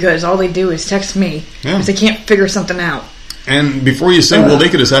 Because all they do is text me because they can't figure something out. And before you say, well, they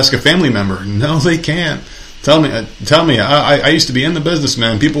could just ask a family member. No, they can't. Tell me. I used to be in the business,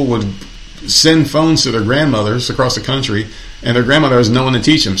 man. People would send phones to their grandmothers across the country, and their grandmother has no one to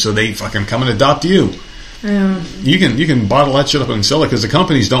teach them, so they fucking come and adopt you. You can bottle that shit up and sell it because the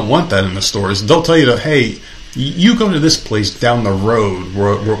companies don't want that in the stores. They'll tell you that, hey, you go to this place down the road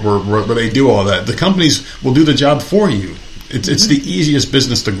where they do all that. The companies will do the job for you. It's the easiest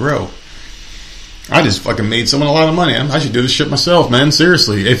business to grow. I just fucking made someone a lot of money. I should do this shit myself, man.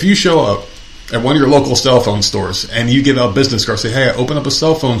 Seriously. If you show up at one of your local cell phone stores and you give out business cards, say, hey, I open up a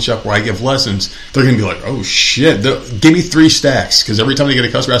cell phone shop where I give lessons, they're going to be like, oh shit, give me 3 stacks. Because every time they get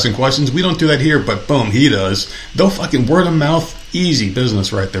a customer asking questions, we don't do that here, but boom, he does. They'll fucking word of mouth, easy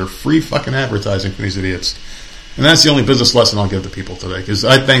business right there. Free fucking advertising for these idiots. And that's the only business lesson I'll give to people today, because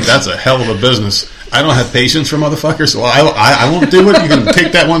I think that's a hell of a business. I don't have patience for motherfuckers, so I won't do it. You can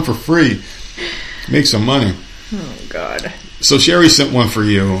take that one for free. Make some money. Oh, God. So Sherry sent one for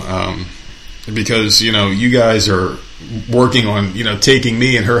you, because, you guys are working on, taking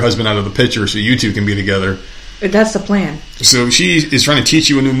me and her husband out of the picture so you two can be together. That's the plan. So she is trying to teach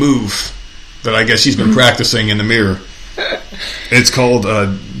you a new move that I guess she's been practicing in the mirror. It's called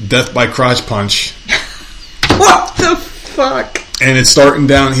Death by Crotch Punch. What the fuck? And it's starting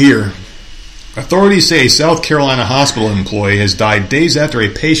down here. Authorities say a South Carolina hospital employee has died days after a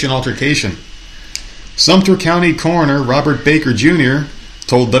patient altercation. Sumter County Coroner Robert Baker Jr.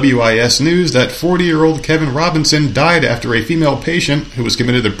 told WIS News that 40-year-old Kevin Robinson died after a female patient who was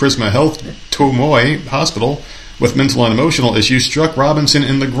committed to Prisma Health Tomoy Hospital with mental and emotional issues struck Robinson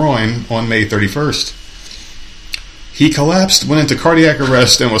in the groin on May 31st. He collapsed, went into cardiac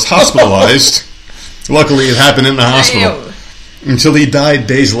arrest, and was hospitalized. Luckily, it happened in the hospital. Until he died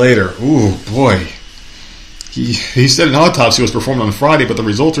days later. Ooh, boy. He said an autopsy was performed on Friday, but the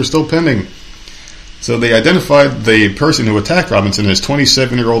results are still pending. So they identified the person who attacked Robinson as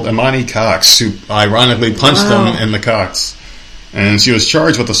 27-year-old Imani Cox, who ironically punched him in the cocks. And she was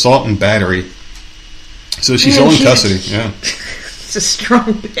charged with assault and battery. So she's still in custody. Yeah. It's a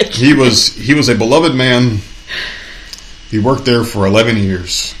strong bitch. He was a beloved man. He worked there for 11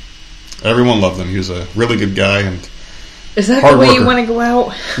 years. Everyone loved him. He was a really good guy and is that hard the way worker. You want to go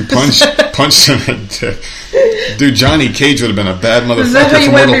out? Punched him in the dick. Dude, Johnny Cage would have been a bad motherfucker. Is that how you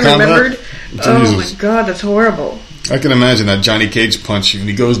for want to Mortal be Kombat. remembered? Jesus. Oh my god, that's horrible. I can imagine that Johnny Cage punch, and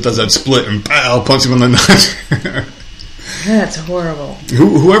he does that split, and pow, punch him in the nuts. That's horrible.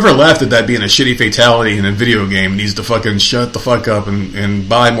 Whoever laughed at that being a shitty fatality in a video game needs to fucking shut the fuck up and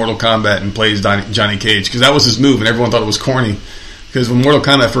buy Mortal Kombat and play Johnny Cage, because that was his move, and everyone thought it was corny. Because when Mortal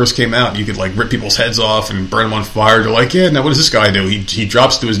Kombat first came out, you could rip people's heads off and burn them on fire. They're like, yeah, now what does this guy do? He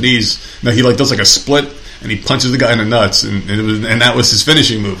drops to his knees. Now he does a split, and he punches the guy in the nuts, and that was his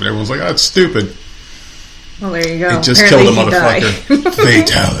finishing move. And everyone's like, oh, it's stupid. Well, there you go. It just killed the motherfucker.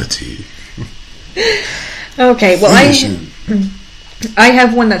 Fatality. Okay, well, I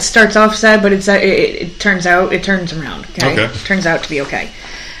have one that starts off sad, but it turns around. Okay? Turns out to be okay.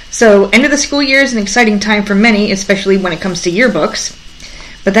 So, end of the school year is an exciting time for many, especially when it comes to yearbooks.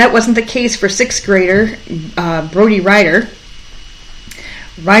 But that wasn't the case for 6th grader Brody Ryder.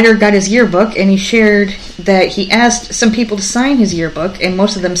 Ryder got his yearbook, and he shared that he asked some people to sign his yearbook, and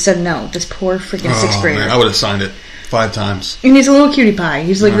most of them said no. This poor freaking 6th grader. Man, I would have signed it 5 times. And he's a little cutie pie.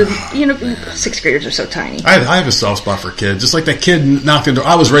 He's like, 6th graders are so tiny. I have a soft spot for kids. Just like that kid knocked on the door.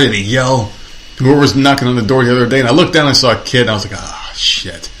 I was ready to yell. Whoever was knocking on the door the other day, and I looked down and saw a kid, and I was like,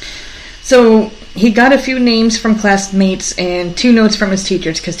 shit. So he got a few names from classmates and 2 notes from his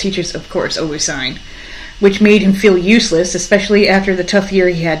teachers, because teachers, of course, always sign, which made him feel useless, especially after the tough year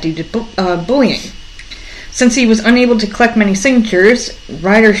he had due to bullying. Since he was unable to collect many signatures,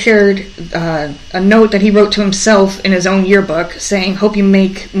 Ryder shared a note that he wrote to himself in his own yearbook saying, "Hope you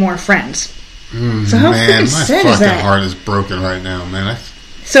make more friends." So how freaking sad is that? My fucking heart is broken right now, man.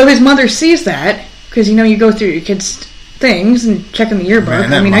 So his mother sees that, because you go through your kids' things and check in the yearbook.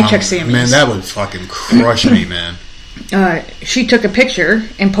 Man, I check Sammy's. Man, that would fucking crush me, man. She took a picture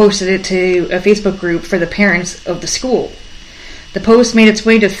and posted it to a Facebook group for the parents of the school. The post made its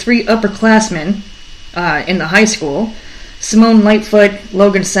way to 3 upperclassmen in the high school, Simone Lightfoot,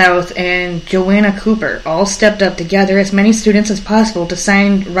 Logan South, and Joanna Cooper all stepped up to gather as many students as possible to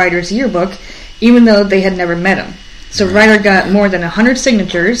sign Ryder's yearbook, even though they had never met him. So Ryder got more than 100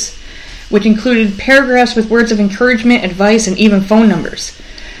 signatures, which included paragraphs with words of encouragement, advice, and even phone numbers.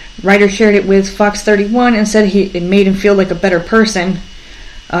 Ryder shared it with Fox 31 and said it made him feel like a better person.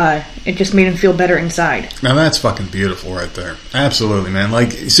 It just made him feel better inside. Now that's fucking beautiful right there. Absolutely, man.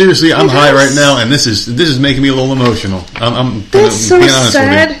 Like, seriously, I'm high right now, and this is making me a little emotional. I'm That's so being honest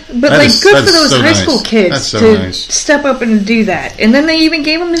sad, with you. but good for those so high school kids to step up and do that. And then they even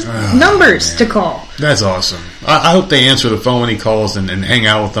gave him his numbers to call. That's awesome. I hope they answer the phone when he calls and hang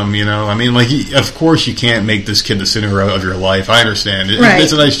out with them, you know. I mean, like, of course you can't make this kid the center of your life. I understand.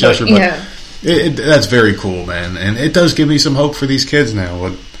 It's a nice gesture, but that's very cool, man. And it does give me some hope for these kids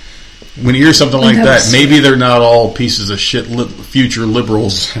now. When you hear something like that, maybe they're not all pieces of shit future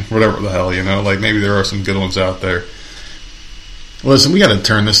liberals, whatever the hell, you know. Like, maybe there are some good ones out there. Listen, we got to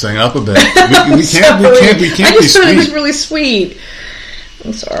turn this thing up a bit. We can't be sweet. I just thought it was really sweet.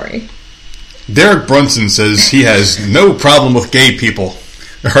 I'm sorry. Derek Brunson says he has no problem with gay people.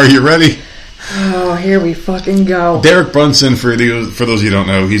 Are you ready? Oh, here we fucking go. Derek Brunson, for those of you who don't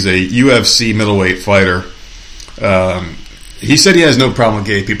know, he's a UFC middleweight fighter. He said he has no problem with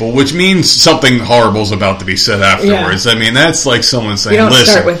gay people, which means something horrible is about to be said afterwards. Yeah. I mean, that's like someone saying,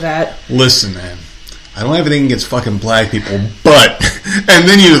 start with that. Listen, man, I don't have anything against fucking black people, but... And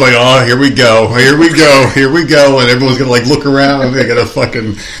then you're like, oh, here we go, and everyone's going to like look around, and they're going to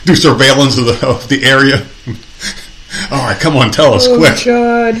fucking do surveillance of the area. All right, come on, tell us, quick.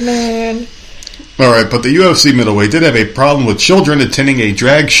 Oh, God, man. All right, but the UFC middleweight did have a problem with children attending a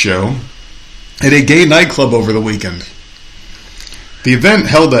drag show at a gay nightclub over the weekend. The event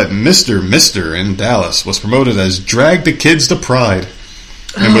held at Mr. in Dallas was promoted as Drag the Kids to Pride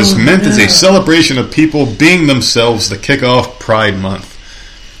and was meant as a celebration of people being themselves to kick off Pride Month.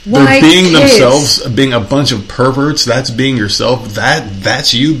 They're being themselves, being a bunch of perverts. That's being yourself.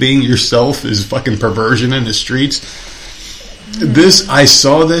 That's you being yourself is fucking perversion in the streets. I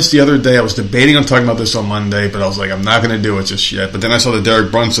saw this the other day. I was debating on talking about this on Monday, but I was like, I'm not going to do it just yet. But then I saw the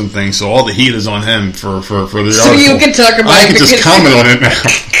Derek Brunson thing, so all the heat is on him for the article. So you can talk about it. I can just comment on it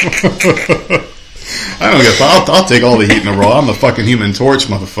now. I don't guess I'll take all the heat in the world. I'm the fucking Human Torch,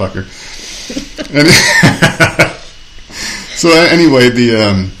 motherfucker. So anyway,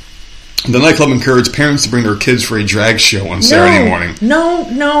 the nightclub encouraged parents to bring their kids for a drag show on Saturday morning. No.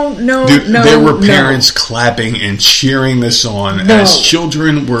 Dude, there were parents clapping and cheering this on as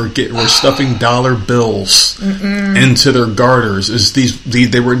children were stuffing dollar bills into their garters.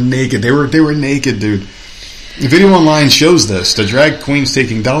 They were naked. They were naked, dude. The video online shows this. The drag queens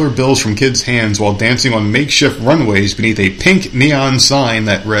taking dollar bills from kids' hands while dancing on makeshift runways beneath a pink neon sign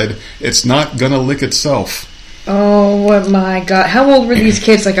that read, "It's not gonna lick itself." Oh my God. How old were these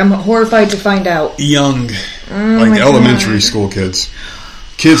kids? Like, I'm horrified to find out. Young. Like elementary school kids.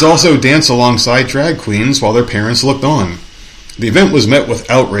 Kids also dance alongside drag queens while their parents looked on. The event was met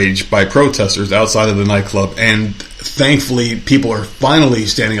with outrage by protesters outside of the nightclub, and thankfully people are finally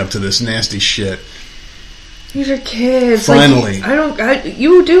standing up to this nasty shit. These are kids. Finally.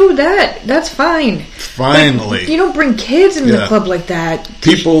 You do that. That's fine. Finally. You don't bring kids into the club like that.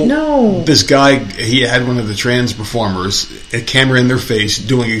 People, no. This guy, he had one of the trans performers, a camera in their face,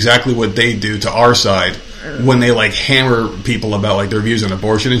 doing exactly what they do to our side when they, like, hammer people about, like, their views on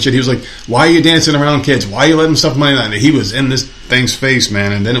abortion and shit. He was like, why are you dancing around kids? Why are you letting stuff money on? He was in this thing's face,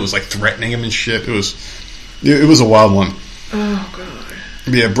 man, and then it was, like, threatening him and shit. It was a wild one. Oh, God.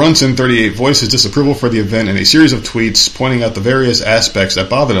 Yeah, Brunson, 38, voiced his disapproval for the event in a series of tweets pointing out the various aspects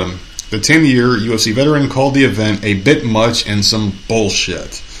that bothered him. The 10-year UFC veteran called the event a bit much and some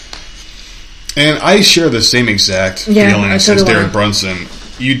bullshit. And I share the same exact feelings as Derek Brunson.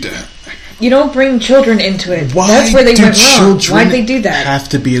 You don't bring children into it. That's where they went wrong. Why did they do that? Have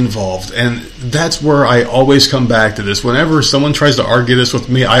to be involved. And that's where I always come back to this. Whenever someone tries to argue this with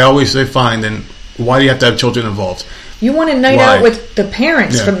me, I always say, fine, then why do you have to have children involved? You want a night out with the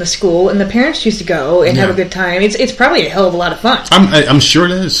parents from the school, and the parents choose to go and have a good time. It's probably a hell of a lot of fun. I'm sure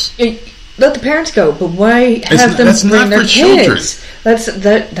it is. Let the parents go, but why have them bring their kids?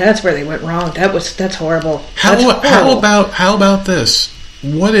 That's where they went wrong. That's horrible. How about this?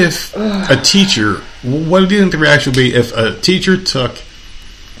 What if a teacher? What do you think the reaction would be if a teacher took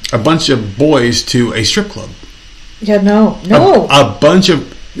a bunch of boys to a strip club? Yeah, no. A bunch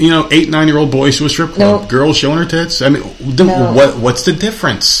of 8, 9-year-old boys to a strip club. Girls showing her tits. I mean, what's the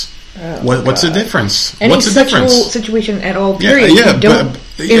difference? What's the difference? Any what's the sexual difference? situation at all, period. Don't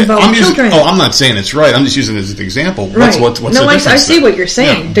involve children. I'm not saying it's right. I'm just using it as an example. Right. What's the difference? I see what you're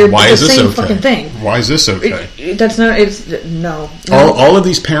saying. Yeah. They're the same fucking thing. Why is this okay? that's not. It's no. All of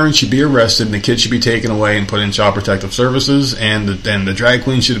these parents should be arrested, and the kids should be taken away and put in child protective services, and the drag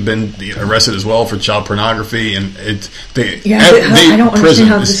queen should have been arrested as well for child pornography. And I don't understand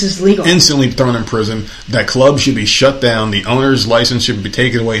how this is legal. Instantly thrown in prison. That club should be shut down. The owner's license should be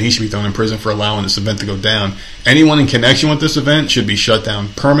taken away, and he should be thrown in prison for allowing this event to go down. Anyone in connection with this event should be shut down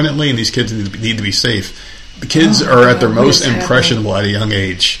permanently, and these kids need to be safe. The kids are at their most impressionable at a young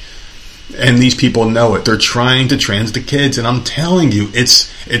age. And these people know it. They're trying to trans the kids. And I'm telling you,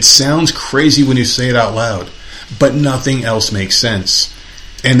 it sounds crazy when you say it out loud. But nothing else makes sense.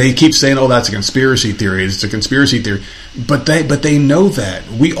 And they keep saying, oh, that's a conspiracy theory. It's a conspiracy theory. But they know that.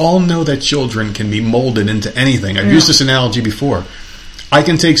 We all know that children can be molded into anything. I've used this analogy before. I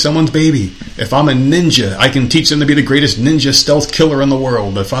can take someone's baby. If I'm a ninja, I can teach them to be the greatest ninja stealth killer in the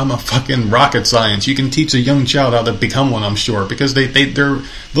world. If I'm a fucking rocket science, you can teach a young child how to become one, I'm sure. Because they're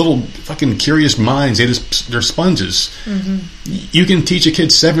little fucking curious minds. They're sponges. Mm-hmm. You can teach a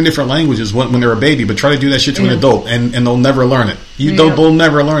kid 7 different languages when they're a baby, but try to do that shit to an adult, and they'll never learn it. They'll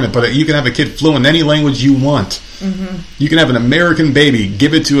never learn it. But you can have a kid fluent in any language you want. Mm-hmm. You can have an American baby,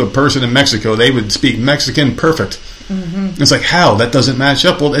 give it to a person in Mexico, they would speak Mexican perfect. Mm-hmm. It's like, how? That doesn't match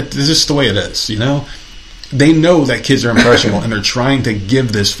up. Well, it's just the way it is, you know? They know that kids are impressionable, and they're trying to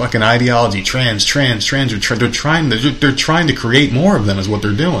give this fucking ideology, trans. They're trying to create more of them is what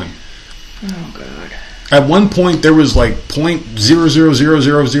they're doing. Oh, God. At one point, there was like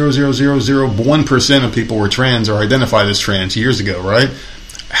 0.000000001% of people were trans or identified as trans years ago, right?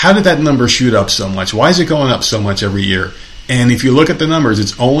 How did that number shoot up so much? Why is it going up so much every year? And if you look at the numbers,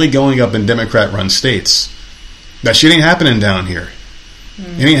 it's only going up in Democrat-run states. That shit ain't happening down here.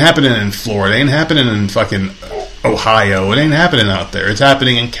 It ain't happening in Florida. It ain't happening in fucking Ohio. It ain't happening out there. It's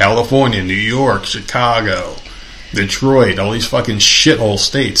happening in California, New York, Chicago, Detroit, all these fucking shithole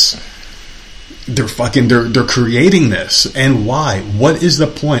states. They're creating this. And why? What is the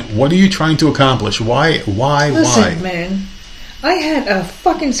point? What are you trying to accomplish? Why? Listen, man. I had a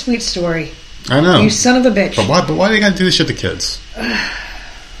fucking sweet story. I know. You son of a bitch. But why do they gotta do this shit to kids?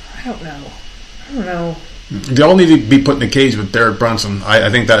 I don't know. They all need to be put in a cage with Derek Brunson. I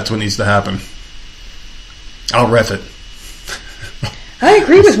think that's what needs to happen. I'll ref it. I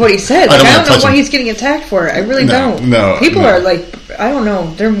agree with what he said. I don't know why he's getting attacked for it. I really don't. No. People are like, I don't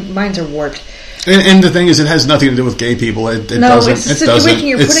know. Their minds are warped. And the thing is, it has nothing to do with gay people. It doesn't. It's a situation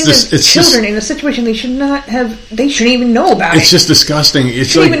you're putting the children in a situation they should not have. They shouldn't even know about it. It's just disgusting. They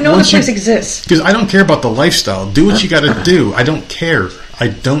shouldn't even know this place exists. Because I don't care about the lifestyle. Do what you got to do. I don't care.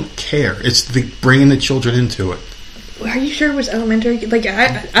 It's bringing the children into it. Are you sure it was elementary? Like I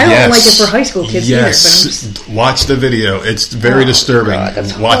don't like it for high school kids either. But watch the video. It's very disturbing. God,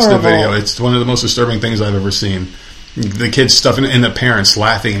 that's watch horrible. the video. It's one of the most disturbing things I've ever seen. The kids stuffing and the parents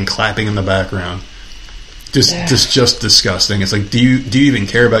laughing and clapping in the background. Just disgusting. It's like, do you even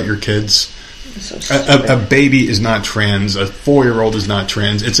care about your kids? So a baby is not trans. A 4-year-old is not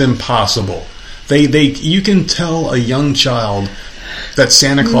trans. It's impossible. You can tell a young child that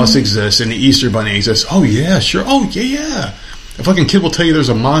Santa Claus exists and the Easter Bunny exists. Oh yeah, sure. Oh yeah. A fucking kid will tell you there's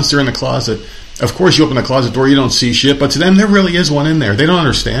a monster in the closet. Of course, you open the closet door, you don't see shit. But to them, there really is one in there. They don't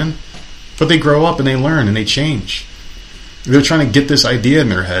understand, but they grow up and they learn and they change. They're trying to get this idea in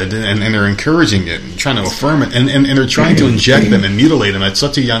their head, and they're encouraging it and trying to affirm it, and they're trying to inject them and mutilate them at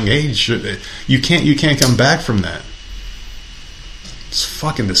such a young age. You can't come back from that. It's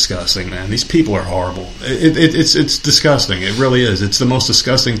fucking disgusting, man. These people are horrible. It's disgusting. It really is. It's the most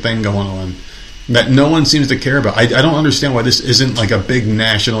disgusting thing going on that no one seems to care about. I don't understand why this isn't like a big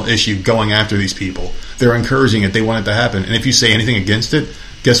national issue going after these people. They're encouraging it. They want it to happen. And if you say anything against it,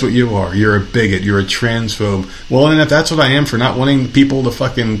 guess what you are? You're a bigot. You're a transphobe. Well, and if that's what I am for not wanting people to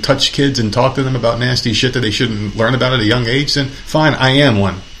fucking touch kids and talk to them about nasty shit that they shouldn't learn about at a young age, then fine, I am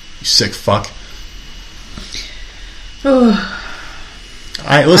one. You sick fuck.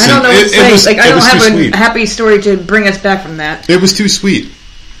 I don't know what to say. I don't have a happy story to bring us back from that. It was too sweet.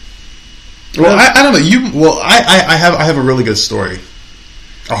 Well, I don't know. I have a really good story,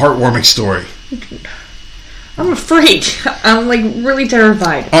 a heartwarming story. I'm afraid. I'm like really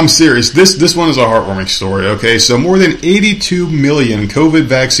terrified. I'm serious. This one is a heartwarming story. Okay, so more than 82 million COVID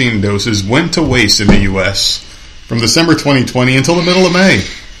vaccine doses went to waste in the U.S. from December 2020 until the middle of May.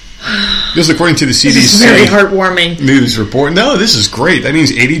 This is according to the CDC. This is very heartwarming news report. No, this is great. That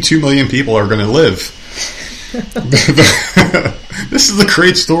means 82 million people are going to live. This is a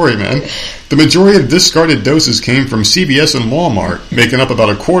great story, man. The majority of discarded doses came from CVS and Walmart, making up about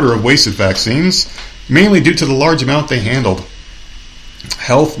a quarter of wasted vaccines, mainly due to the large amount they handled.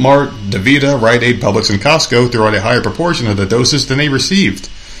 Health Mart, DaVita, Rite Aid, Publix, and Costco threw out a higher proportion of the doses than they received.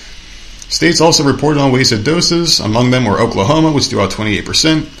 States also reported on wasted doses. Among them were Oklahoma, which threw out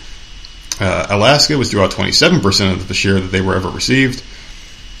 28%. Alaska, which threw out 27% of the share that they were ever received.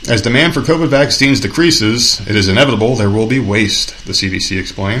 As demand for COVID vaccines decreases, it is inevitable there will be waste, the CDC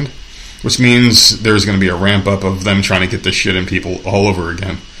explained, which means there's going to be a ramp up of them trying to get this shit in people all over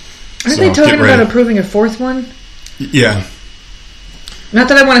again. Aren't they talking about approving a fourth one? Yeah. Not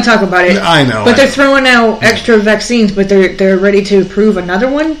that I want to talk about it. I know. But they're throwing out extra vaccines, but they're ready to approve another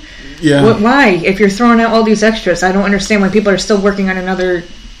one? Yeah. Why? If you're throwing out all these extras, I don't understand why people are still working on another...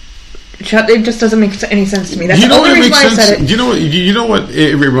 It just doesn't make any sense to me. That's the only reason why I said it. You know what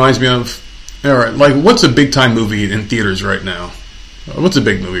it reminds me of? All right, like, what's a big time movie in theaters right now? What's a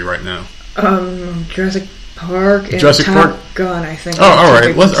big movie right now? Jurassic Park and Jurassic Top Gun, I think. Oh, all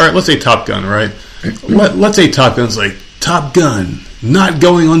right. Let's say Top Gun, right? Let's say Top Gun's like, Top Gun, not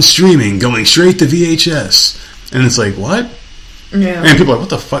going on streaming, going straight to VHS. And it's like, what? Yeah. And people are like, what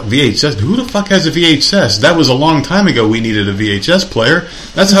the fuck, VHS? Who the fuck has a VHS? That was a long time ago we needed a VHS player.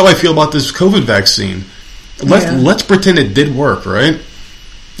 That's how I feel about this COVID vaccine. Let's pretend it did work, right?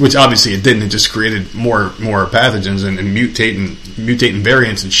 Which obviously it didn't. It just created more pathogens and mutating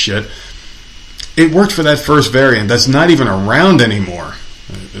variants and shit. It worked for that first variant. That's not even around anymore.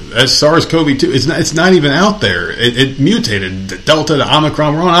 That's SARS-CoV-2. It's not even out there. It mutated. The Delta to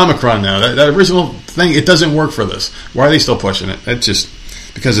Omicron. We're on Omicron now. That original thing, it doesn't work for this. Why are they still pushing it? It's just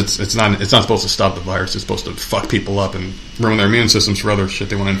because it's not supposed to stop the virus. It's supposed to fuck people up and ruin their immune systems for other shit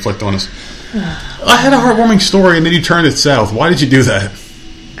they want to inflict on us. I had a heartwarming story, and then you turned it south. Why did you do that?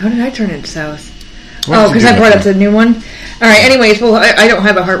 How did I turn it south? Because I brought up the new one. All right. Anyways, well, I don't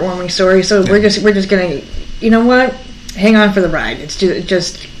have a heartwarming story, so we're just gonna. You know what? Hang on for the ride. It's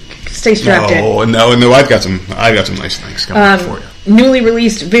just stay strapped in. No. I've got some nice things coming for you. Newly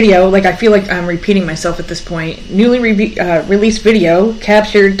released video. Like, I feel like I'm repeating myself at this point. Newly released video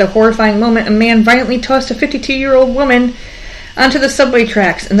captured the horrifying moment a man violently tossed a 52-year-old woman onto the subway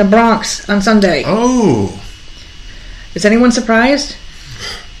tracks in the Bronx on Sunday. Oh. Is anyone surprised?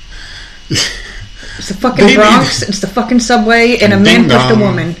 It's the fucking Bronx. It's the fucking subway, and a man pushed a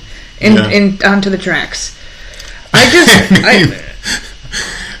woman onto the tracks. I don't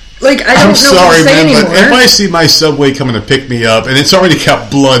know what to say anymore. But if I see my subway coming to pick me up and it's already got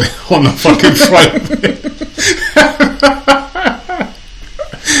blood on the fucking front of it,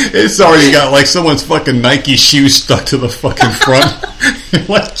 it's already got like someone's fucking Nike shoes stuck to the fucking front.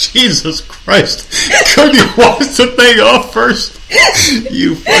 Like, Jesus Christ, couldn't you wash the thing off first?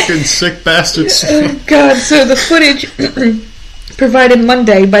 You fucking sick bastards. God, so the footage provided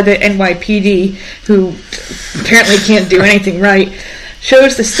Monday by the NYPD, who apparently can't do anything right,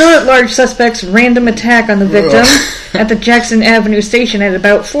 shows the still-at-large suspect's random attack on the victim at the Jackson Avenue station at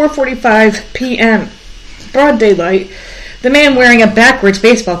about 4:45 p.m. Broad daylight. The man wearing a backwards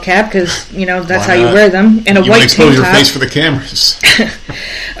baseball cap, because, that's how you wear them, and a white tank top. You expose your face for the cameras.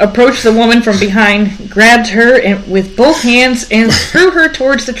 Approached the woman from behind, grabbed her with both hands, and threw her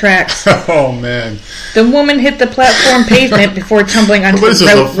towards the tracks. Oh, man. The woman hit the platform pavement before tumbling onto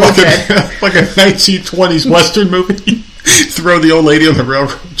the roadbed. Like a 1920s Western movie? Throw the old lady on the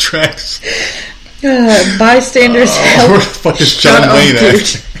railroad tracks. Bystanders helped. Fucking John Wayne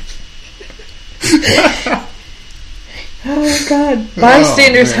act. Oh, God.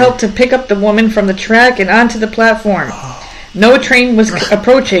 Bystanders helped to pick up the woman from the track and onto the platform. No train was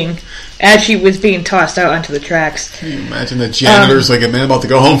approaching as she was being tossed out onto the tracks. Can you imagine the janitors, like a man about to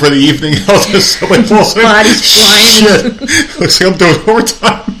go home for the evening? Bodies flying. Looks like I'm doing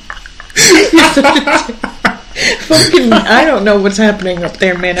overtime. Fucking, I don't know what's happening up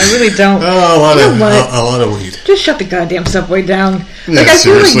there, man. I really don't. A lot of weed. Just shut the goddamn subway down. Yeah, I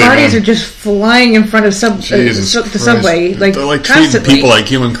feel like bodies are just flying in front of the subway, like, they're like constantly. Treating people like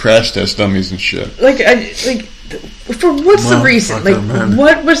human crash test dummies and shit. For what's the reason?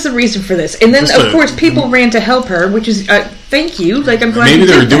 What was the reason for this? And then, of course, people ran to help her, which is thank you. Like, I'm glad. Maybe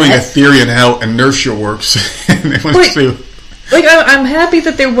they were doing a theory on how inertia works. And they went to. Like, I'm happy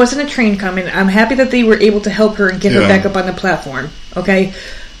that there wasn't a train coming. I'm happy that they were able to help her and get her back up on the platform. Okay?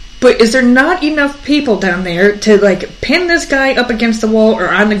 But is there not enough people down there to, like, pin this guy up against the wall or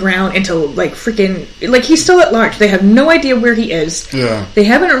on the ground until, like, freaking... Like, he's still at large. They have no idea where he is. Yeah. They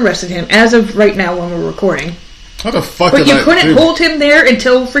haven't arrested him as of right now when we're recording. How the fuck But you couldn't hold him there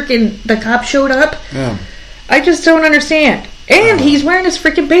until freaking the cop showed up? Yeah. I just don't understand. And he's wearing his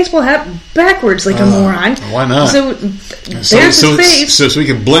freaking baseball hat backwards like a moron. Why not? So there's his face. So he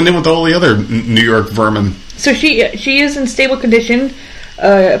can blend in with all the other New York vermin. So she is in stable condition.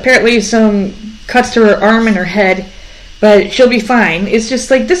 Apparently some cuts to her arm and her head. But she'll be fine. It's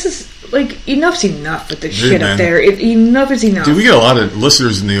just like, this is... like, enough's enough with this shit man. up there. Enough is enough. Dude, we get a lot of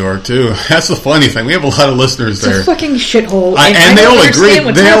listeners in New York, too. That's the funny thing. We have a lot of listeners there. It's a fucking shithole. And they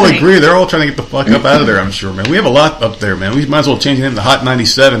all agree. They're all trying to get the fuck up out of there, I'm sure, man. We have a lot up there, man. We might as well change the name to Hot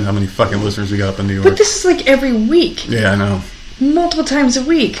 97, how many fucking listeners we got up in New York. But this is like every week. Yeah, I know. Multiple times a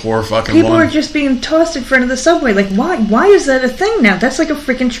week. Poor fucking People one. are just being tossed in front of the subway. Like, why? Why is that a thing now? That's like a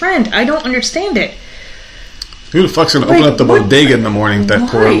freaking trend. I don't understand it. Who the fuck's going to open up the bodega in the morning if that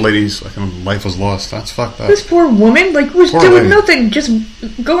poor Why? lady's fucking life was lost? That's fucked up. This poor woman, like, was Poor doing lady. nothing. Just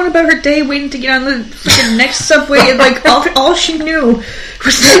going about her day, waiting to get on the freaking next subway. And, like, all she knew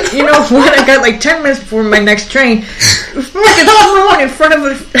was that, you know what? I got, like, 10 minutes before my next train. Fucking thrown in front of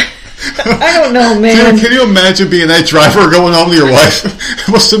a... I don't know, man. Dude, can you imagine being that driver going home to your wife?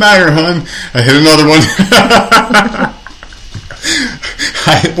 What's the matter, hon? I hit another one.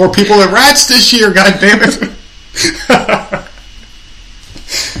 I hit more people than rats this year, goddammit.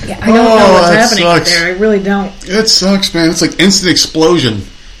 Yeah, I don't know what's happening sucks. there. I really don't. It sucks, man. It's like instant explosion.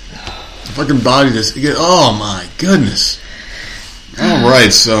 The fucking body just... Oh, my goodness. All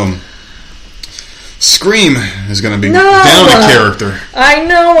right, so... Scream is going to be down a character. I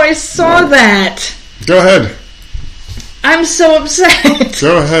know, I saw that. Go ahead. I'm so upset.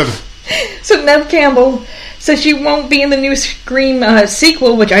 Go ahead. So Nev Campbell says she won't be in the new Scream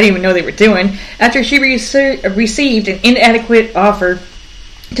sequel, which I didn't even know they were doing, after she received an inadequate offer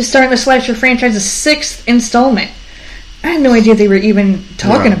to star in the slasher franchise's 6th installment. I had no idea they were even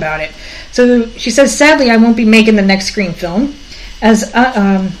talking about it. So she says, sadly, I won't be making the next Scream film. As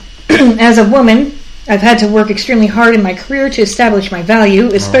a woman, I've had to work extremely hard in my career to establish my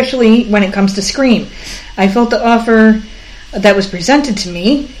value, especially when it comes to Scream. I felt the offer that was presented to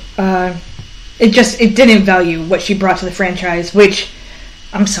me, it didn't value what she brought to the franchise, which,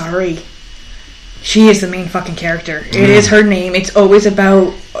 I'm sorry, she is the main fucking character. It is her name. It's always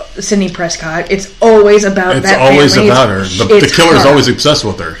about Sidney Prescott. It's always about that family. It's always about her. The killer's always obsessed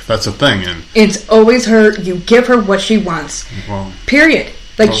with her. That's the thing. And it's always her. You give her what she wants. Well, period.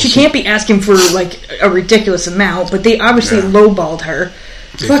 Like, she can't be asking for, like, a ridiculous amount, but they obviously lowballed her.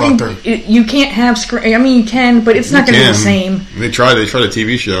 They fucked her. You can't have Scream. I mean, you can, but it's not going to be the same. They tried a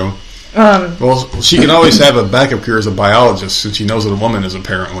TV show. Well, she can always have a backup career as a biologist, since she knows that a woman is,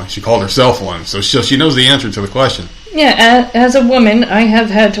 apparently. She called herself one, so she knows the answer to the question. Yeah, as a woman, I have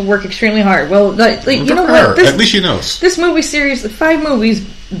had to work extremely hard. Well, you know what? At least she knows. This movie series, the 5 movies,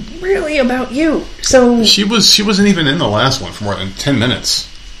 really about you. So she wasn't even in the last one for more than 10 minutes.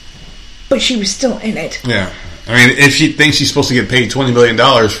 But she was still in it. Yeah. I mean, if she thinks she's supposed to get paid $20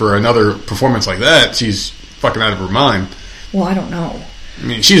 million for another performance like that, she's fucking out of her mind. Well, I don't know. I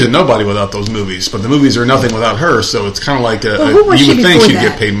mean, she's a nobody without those movies, but the movies are nothing without her, so it's kind of like who you was she would think she'd that?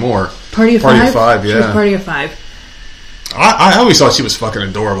 get paid more. Party of Five? Yeah. She was Party of Five. I always thought she was fucking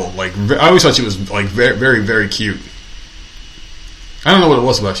adorable. Like, I always thought she was, like, very, very, very cute. I don't know what it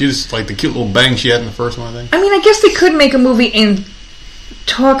was about. She just, like, the cute little bang she had in the first one, I think. I mean, I guess they could make a movie and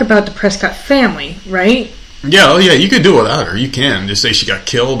talk about the Prescott family, right? Yeah, you could do it without her. You can just say she got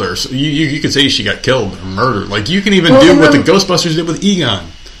killed, or you could say she got killed or murdered. Like, you can even do what the Ghostbusters did with Egon.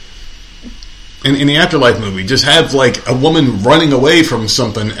 In the Afterlife movie, just have, like, a woman running away from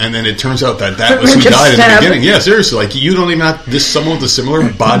something, and then it turns out that was who died in the beginning. Yeah, seriously. Like, you don't even have this someone with a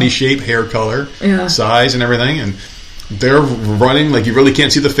similar body shape, hair color, size, and everything, and they're running, like, you really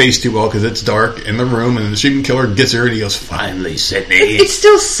can't see the face too well because it's dark in the room, and the shooting killer gets her, and he goes, "Finally, Sydney." It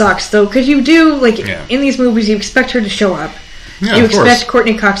still sucks, though, because you do, like, in these movies, you expect her to show up. Yeah, you expect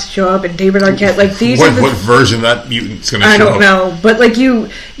Courtney Cox to show up and David Arquette. Like, these what version of that mutant's going to show up? I don't know, but, like,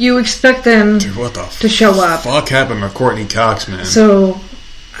 you expect them to show up. Fuck happened to Courtney Cox, man? So,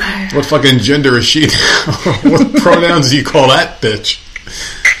 what fucking gender is she now? What pronouns do you call that bitch?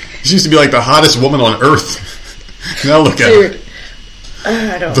 She used to be like the hottest woman on earth. Now look at her.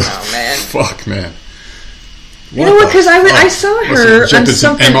 I don't know, man. Fuck, man. You know what? Because I saw her on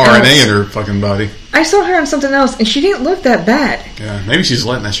something mRNA in her fucking body. I saw her on something else, and she didn't look that bad. Yeah, maybe she's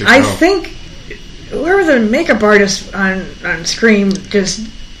letting that shit go. I think whoever the makeup artist on Scream just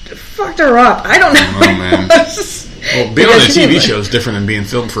fucked her up. I don't know. Oh, man. Well, being on a TV show is different than being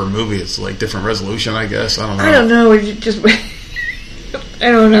filmed for a movie. It's like different resolution, I guess. I don't know. I don't know. It just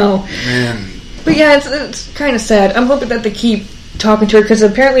I don't know. Man. But yeah, it's kind of sad. I'm hoping that they keep talking to her, because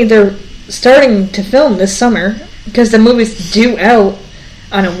apparently they're starting to film this summer, because the movie's due out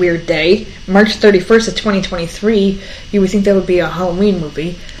on a weird day, March 31st of 2023. You would think that would be a Halloween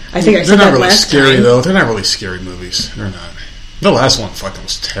movie. I think I said that last time. They're not really scary, though. They're not really scary movies. They're not. The last one fucking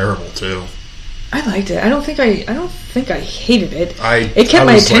was terrible, too. I liked it. I don't think I hated it. It kept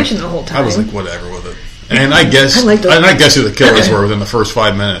my attention the whole time. I was like, whatever with it. And I guess who the killers were within the first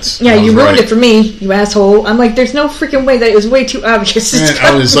 5 minutes. Yeah, you ruined it for me, you asshole. I'm like, there's no freaking way that it was way too obvious.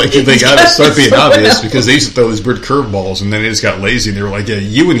 I was like, they got to start being obvious because they used to throw these weird curveballs, and then they just got lazy. And they were like, yeah,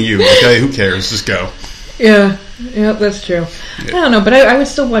 you and you, okay, who cares? Just go. Yeah, that's true. Yeah. I don't know, but I would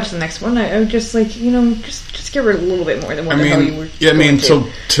still watch the next one. I would just like, just give her a little bit more than what the hell you were. Yeah, so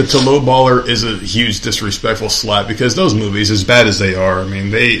to Lowballer is a huge disrespectful slap because those movies, as bad as they are,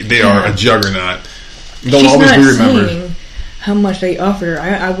 they are a juggernaut. They'll always be remembered. Saying how much they offered her,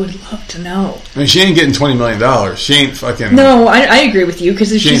 I would love to know. She ain't getting $20 million. She ain't fucking. No, I agree with you because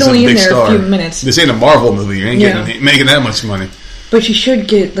she's only in there a few minutes. This ain't a Marvel movie. You ain't making that much money. But she should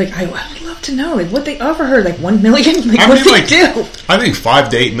get I would love to know what they offer her, $1 million. What do they do? I think $5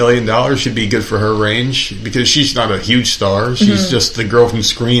 to $8 million should be good for her range because she's not a huge star. She's just the girl from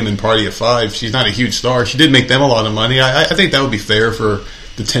Scream and Party of Five. She's not a huge star. She did make them a lot of money. I think that would be fair for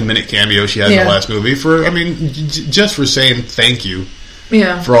the 10-minute cameo she had in the last movie. Just for saying thank you.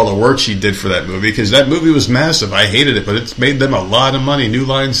 Yeah. For all the work she did for that movie because that movie was massive. I hated it, but it's made them a lot of money. New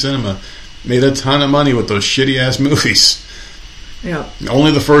Line Cinema made a ton of money with those shitty ass movies. Yeah.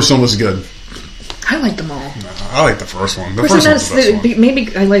 Only the first one was good. I like them all. No, I like the first one. The first one was the best one.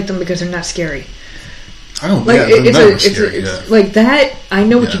 Maybe I like them because they're not scary. I don't it's like that. I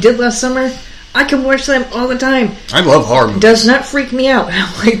know what you did last summer. I can watch them all the time. I love horror movies. Does not freak me out.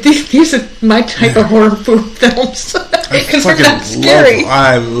 These are my type of horror films because they're not scary.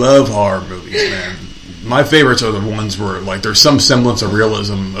 I love horror movies, man. My favorites are the ones where there's some semblance of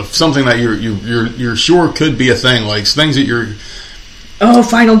realism of something that you're sure could be a thing, things that you're. Oh,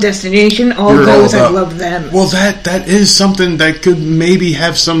 Final Destination! All those, I love them. Well, that is something that could maybe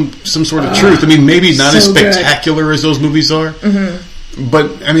have some sort of truth. Maybe not as spectacular as those movies are. Mm-hmm.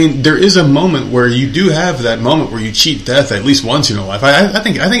 But there is a moment where you do have that moment where you cheat death at least once in your life. I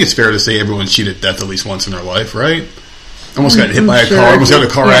think it's fair to say everyone's cheated death at least once in their life, right? Almost got hit by a car, almost got a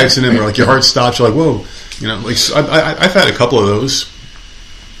car accident where your heart stops. You're like, whoa, I've had a couple of those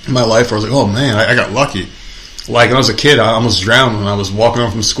in my life where I was like, oh man, I got lucky. When I was a kid, I almost drowned when I was walking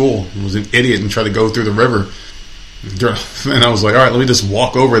home from school. I was an idiot and tried to go through the river. And I was like, all right, let me just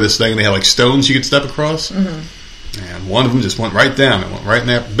walk over this thing. And they had stones you could step across. Mm-hmm. And one of them just went right down. It went right in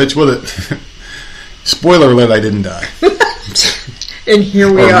there, bitch with it. Spoiler alert, I didn't die. And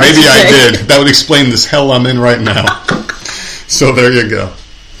here we are. Maybe I did. That would explain this hell I'm in right now. So there you go.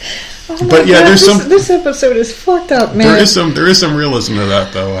 Oh but God, this episode is fucked up, man. There is some realism to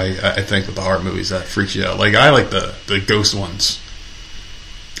that, though. I think with the horror movies that freaks you out. I like the ghost ones,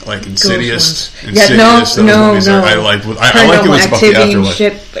 Insidious. No. I like it was about the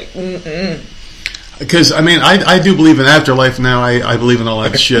afterlife. Because I do believe in afterlife now. I believe in all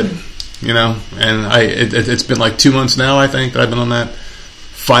that shit, And it's been 2 months now. I think that I've been on that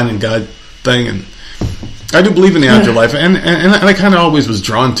finding God thing and. I do believe in the afterlife, and I kind of always was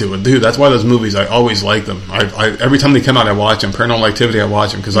drawn to it, dude. That's why those movies, I always like them. I every time they come out, I watch them. Paranormal Activity, I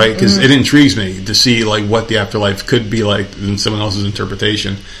watch them because it intrigues me to see what the afterlife could be like in someone else's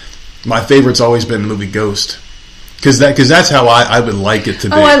interpretation. My favorite's always been the movie Ghost, because that's how I would like it to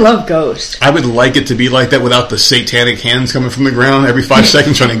be. Oh, I love Ghost. I would like it to be like that without the satanic hands coming from the ground every 5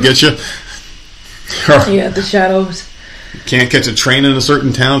 seconds trying to get you. Yeah, the shadows. Can't catch a train in a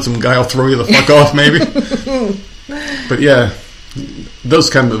certain town, some guy will throw you the fuck off, maybe. But yeah, those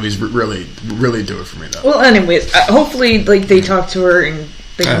kind of movies really, really do it for me, though. Well, anyways, hopefully, they talk to her and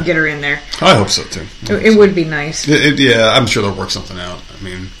they can get her in there. I hope so too. It would be nice. Yeah, I'm sure they'll work something out.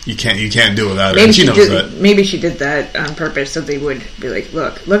 You can't do it without her. She knows that. Maybe she did that on purpose, so they would be like,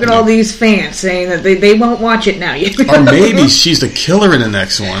 look at all these fans saying that they won't watch it now. Or maybe she's the killer in the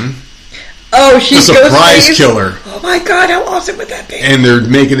next one. Oh, she's a surprise killer. Oh my God, how awesome would that be? And they're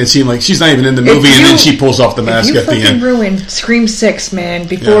making it seem like she's not even in the movie, and then she pulls off the mask at the end. You ruined Scream 6, man,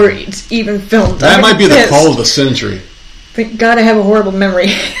 before it's even filmed. That might be the call of the century. Thank God I have a horrible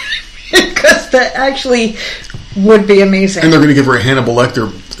memory. Because that actually would be amazing. And they're going to give her a Hannibal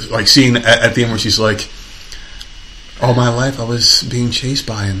Lecter scene at the end where she's like, all my life I was being chased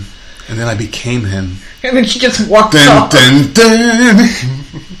by him, and then I became him. And then she just walks off.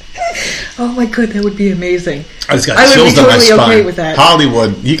 Oh my God, that would be amazing. I just got chills down my spine. Okay with that.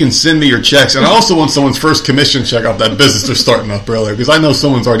 Hollywood, you can send me your checks, and I also want someone's first commission check off that business they're starting up earlier because I know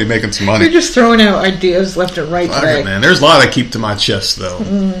someone's already making some money. You're just throwing out ideas left and right today, man. There's a lot I keep to my chest though.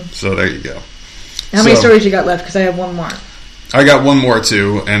 So there you go. How many stories you got left? Because I have one more. I got one more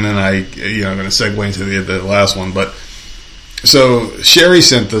too, and then I'm going to segue into the last one, but. So Sherry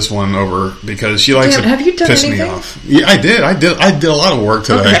sent this one over because she likes to piss me off. Yeah, I did a lot of work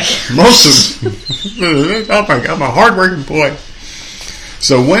today. Okay. Most of oh my God, I'm a hardworking boy.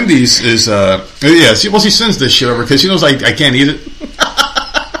 So Wendy's is, she sends this shit over because she knows I can't eat it.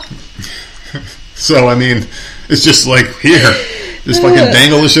 So, I mean, it's just like, here, just fucking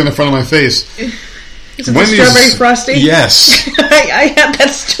dangle this shit in front of my face. Is it Wendy's, the strawberry frosty? Yes. I have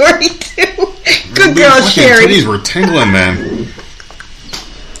that story too. Good girl, Sherry. Titties were tingling, man.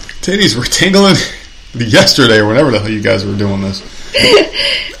 Titties were tingling yesterday or whenever the hell you guys were doing this.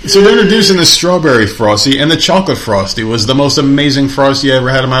 So they're introducing the strawberry frosty, and the chocolate frosty was the most amazing frosty I ever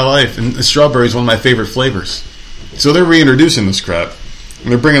had in my life. And the strawberry is one of my favorite flavors. So they're reintroducing this crap.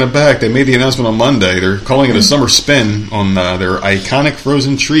 And they're bringing it back. They made the announcement on Monday. They're calling it a summer spin on their iconic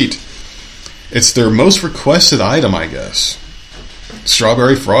frozen treat. It's their most requested item, I guess.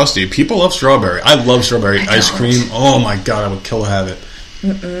 Strawberry frosty. People love strawberry. I love strawberry ice cream. Oh my god, I would kill to have it.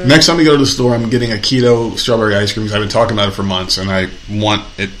 Mm-mm. Next time we go to the store, I'm getting a keto strawberry ice cream because I've been talking about it for months, and I want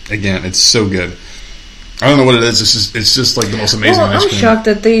it again. It's so good. I don't know what it is. It's just like the most amazing ice cream. I'm shocked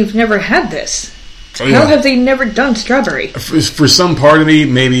that they've never had this. Oh, yeah. How have they never done strawberry? For some part of me,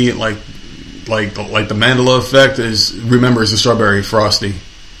 maybe like the Mandela effect remembers the strawberry frosty.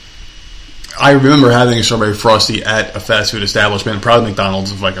 I remember having a strawberry frosty at a fast food establishment, probably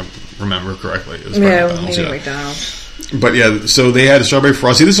McDonald's if I can remember correctly. It was McDonald's. But yeah, so they had a strawberry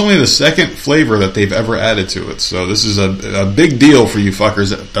frosty. This is only the second flavor that they've ever added to it. So this is a big deal for you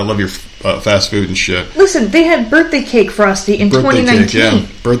fuckers that love your fast food and shit. Listen, they had birthday cake frosty in 2019. Cake, yeah,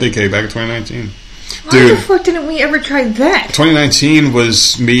 birthday cake back in 2019. Why the fuck didn't we ever try that? 2019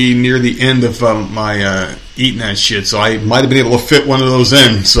 was me near the end of my eating that shit, so I might have been able to fit one of those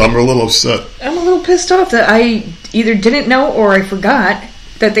in, so I'm a little upset. I'm a little pissed off that I either didn't know or I forgot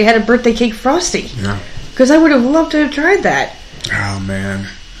that they had a birthday cake frosty. Yeah. Because I would have loved to have tried that. Oh, man.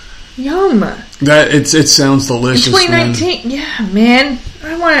 Yum. It sounds delicious, in 2019, man.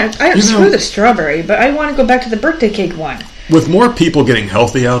 Yeah, man. Screw the strawberry, but I want to go back to the birthday cake one. With more people getting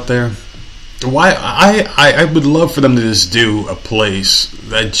healthy out there, I would love for them to just do a place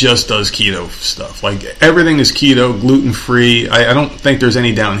that just does keto stuff. Like, everything is keto, gluten-free. I don't think there's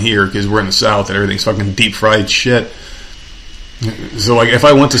any down here because we're in the South and everything's fucking deep-fried shit. So, like, if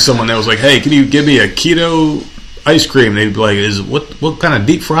I went to someone that was like, hey, can you give me a keto ice cream? They'd be like, what kind of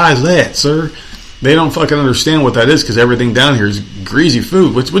deep fry is that, sir? They don't fucking understand what that is because everything down here is greasy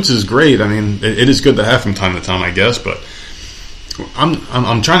food, which is great. I mean, it is good to have from time to time, I guess, but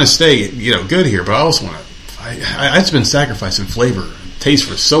I'm trying to stay, good here, but I also want to. I've been sacrificing flavor and taste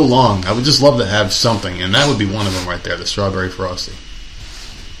for so long. I would just love to have something, and that would be one of them right there, the strawberry frosty.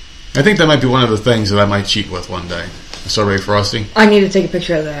 I think that might be one of the things that I might cheat with one day. The strawberry frosty. I need to take a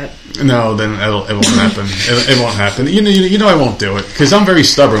picture of that. No, then it won't happen. It won't happen. You know I won't do it because I'm very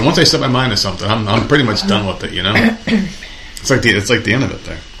stubborn. Once I set my mind to something, I'm pretty much done with it. It's like the end of it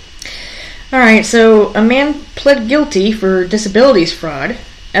there. All right, so a man pled guilty for disabilities fraud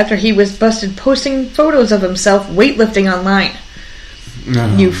after he was busted posting photos of himself weightlifting online.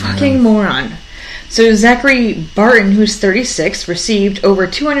 Oh, you fucking moron. So Zachary Barton, who's 36, received over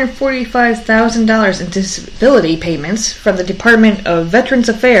 $245,000 in disability payments from the Department of Veterans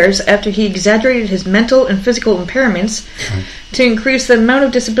Affairs after he exaggerated his mental and physical impairments to increase the amount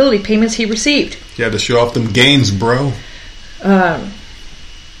of disability payments he received. You had to show off them gains, bro.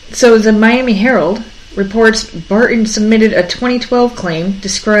 So the Miami Herald reports Barton submitted a 2012 claim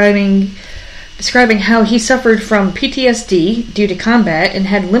describing how he suffered from PTSD due to combat and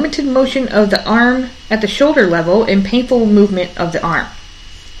had limited motion of the arm at the shoulder level and painful movement of the arm.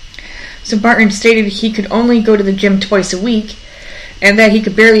 So Barton stated he could only go to the gym twice a week and that he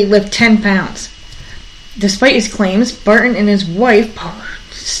could barely lift 10 pounds. Despite his claims, Barton and his wife,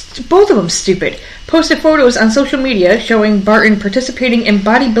 both of them stupid, posted photos on social media showing Barton participating in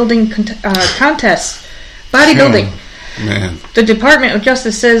bodybuilding contests. Bodybuilding. Man. The Department of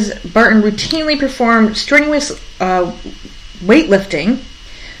Justice says Barton routinely performed strenuous weightlifting,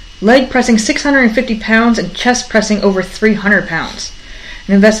 leg pressing 650 pounds and chest pressing over 300 pounds.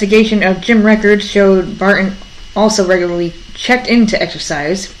 An investigation of gym records showed Barton also regularly checked into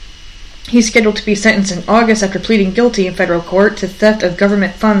exercise. He's scheduled to be sentenced in August after pleading guilty in federal court to theft of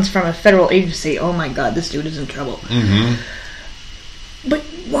government funds from a federal agency. Oh my god, this dude is in trouble. Mm-hmm. But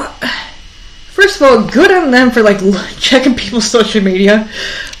what? First of all, good on them for checking people's social media.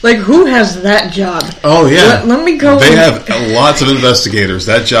 Who has that job? Oh yeah, let me go. They have lots of investigators.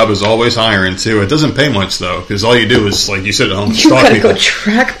 That job is always hiring too. It doesn't pay much though, because all you do is you sit at home and you stalk gotta people. Go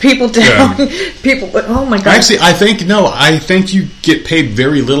track people down. Yeah. People. Oh my god. Actually, I think you get paid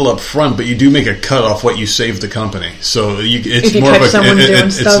very little up front, but you do make a cut off what you save the company. So it's more of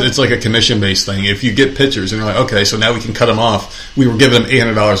it's like a commission based thing. If you get pictures and you're like, okay, so now we can cut them off. We were giving them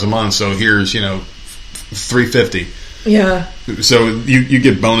 $800 a month, so here's $350. Yeah. So you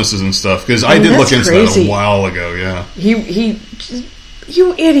get bonuses and stuff. Because I did look into that a while ago, yeah.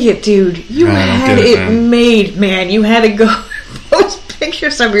 You idiot, dude. You had it made, man. You had to go post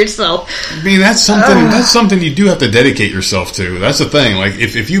pictures of yourself. I mean, that's something you do have to dedicate yourself to. That's the thing. Like,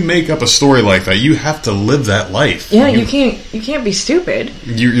 if you make up a story like that, you have to live that life. Yeah, you can't be stupid.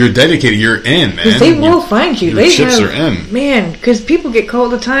 You're dedicated. You're in, man. Because they will find you. Your chips are in. Man, because people get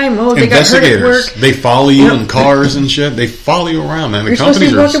called all the time. Oh, they got hurt at work. They follow you in cars and shit. They follow you around, man. You're supposed to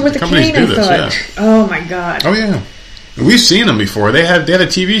be working with the cane, I thought. Yeah. Oh, my God. Oh, yeah. We've seen them before. They had a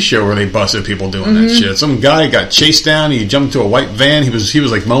TV show where they busted people doing that shit. Some guy got chased down. He jumped to a white van. He was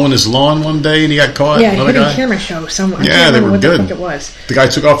like mowing his lawn one day and he got caught. Yeah, hidden camera show somewhere. Yeah, they were good. What the fuck it was. The guy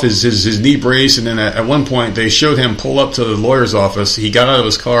took off his knee brace, and then at one point they showed him pull up to the lawyer's office. He got out of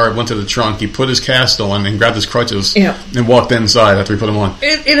his car, went to the trunk, he put his cast on and grabbed his crutches and walked inside after he put them on.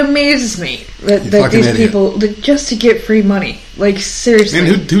 It amazes me that these people, just to get free money. Like, seriously. And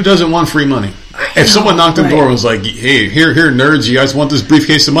who doesn't want free money? If someone knocked on the door and was like, hey, here, nerds, you guys want this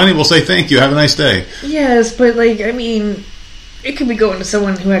briefcase of money? We'll say thank you. Have a nice day. Yes, but, like, I mean, it could be going to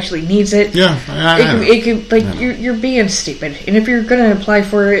someone who actually needs it. Yeah. It could like, you're being stupid. And if you're going to apply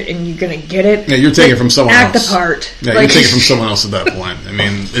for it and you're going to get it... Yeah, you're taking it from someone else. Act the part. Yeah, you're taking it from someone else at that point. I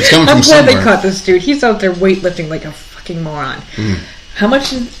mean, it's coming from somewhere. I'm glad they caught this dude. He's out there weightlifting like a fucking moron. How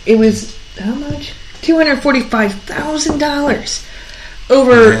much? How much? $245,000.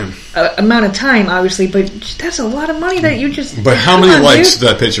 Over an amount of time, obviously, but that's a lot of money that you just... But how many likes did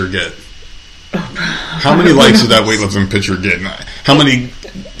that picture get? How many likes did that weightlifting picture get? How many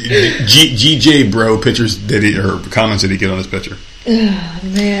GJ bro pictures or comments did he get on this picture? Oh,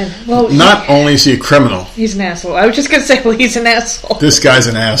 man. Well, not only is he a criminal... He's an asshole. I was just going to say, well, he's an asshole. This guy's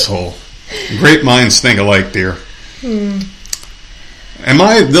an asshole. Great minds think alike, dear.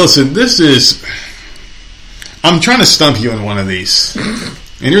 Listen, this is... I'm trying to stump you in one of these.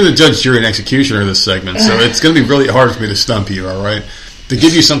 And you're the judge, jury, and executioner of this segment, so it's going to be really hard for me to stump you, all right? To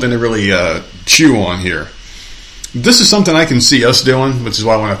give you something to really chew on here. This is something I can see us doing, which is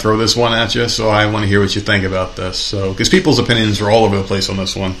why I want to throw this one at you, so I want to hear what you think about this. So, because people's opinions are all over the place on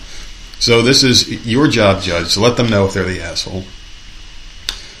this one. So this is your job, judge, so let them know if they're the asshole.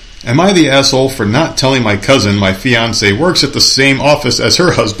 Am I the asshole for not telling my cousin my fiancé works at the same office as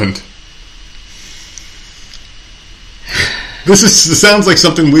her husband? This sounds like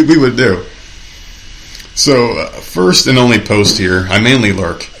something we would do. So, first and only post here, I mainly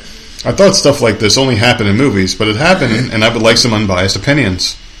lurk. I thought stuff like this only happened in movies, but it happened, and I would like some unbiased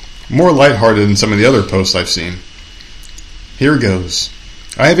opinions. More lighthearted than some of the other posts I've seen. Here goes.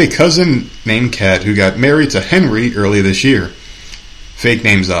 I have a cousin named Kat who got married to Henry early this year. Fake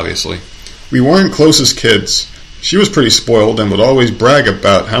names, obviously. We weren't close as kids. She was pretty spoiled and would always brag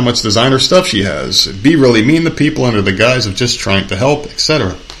about how much designer stuff she has, be really mean to people under the guise of just trying to help,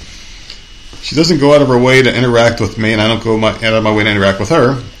 etc. She doesn't go out of her way to interact with me, and I don't go out of my way to interact with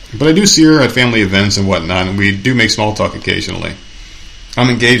her, but I do see her at family events and whatnot, and we do make small talk occasionally.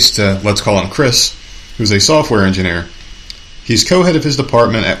 I'm engaged to, let's call him Chris, who's a software engineer. He's co-head of his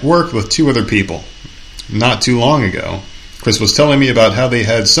department at work with 2 other people. Not too long ago, Chris was telling me about how they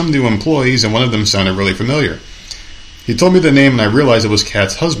had some new employees, and one of them sounded really familiar. He told me the name, and I realized it was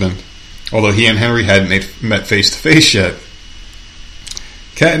Kat's husband, although he and Henry hadn't met face-to-face yet.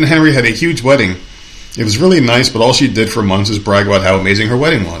 Kat and Henry had a huge wedding. It was really nice, but all she did for months is brag about how amazing her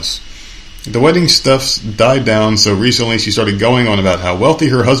wedding was. The wedding stuff died down, so recently she started going on about how wealthy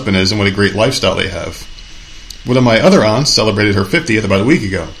her husband is and what a great lifestyle they have. One of my other aunts celebrated her 50th about a week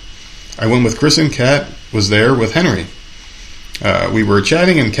ago. I went with Chris, and Kat was there with Henry. We were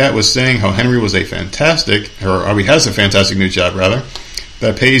chatting, and Kat was saying how Henry was he has a fantastic new job,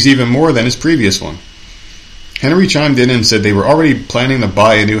 that pays even more than his previous one. Henry chimed in and said they were already planning to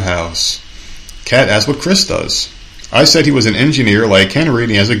buy a new house. Kat asked what Chris does. I said he was an engineer like Henry,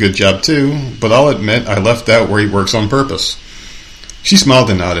 and he has a good job too, but I'll admit I left out where he works on purpose. She smiled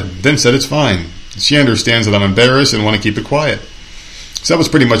and nodded, then said it's fine. She understands that I'm embarrassed and want to keep it quiet. So that was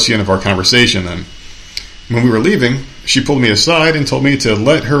pretty much the end of our conversation then. When we were leaving, she pulled me aside and told me to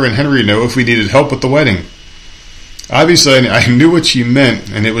let her and Henry know if we needed help with the wedding. Obviously, I knew what she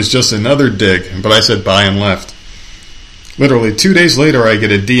meant, and it was just another dig, but I said bye and left. Literally 2 days later, I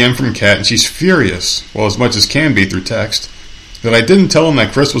get a DM from Kat, and she's furious, well, as much as can be through text, that I didn't tell him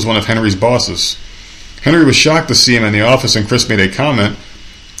that Chris was one of Henry's bosses. Henry was shocked to see him in the office, and Chris made a comment,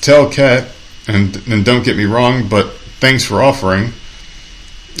 tell Kat, and don't get me wrong, but thanks for offering.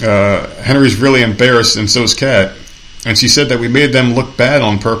 Henry's really embarrassed, and so's Kat. And she said that we made them look bad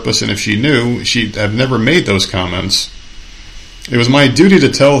on purpose, and if she knew, she'd have never made those comments. It was my duty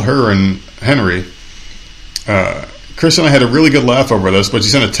to tell her and Henry. Chris and I had a really good laugh over this, but she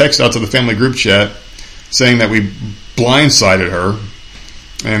sent a text out to the family group chat saying that we blindsided her,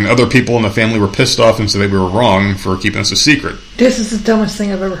 and other people in the family were pissed off and said that we were wrong for keeping us a secret. This is the dumbest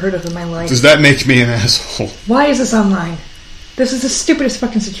thing I've ever heard of in my life. Does that make me an asshole? Why is this online? This is the stupidest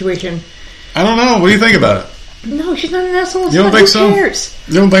fucking situation. I don't know. What do you think about it? No, she's not an asshole. You don't think so? Who cares?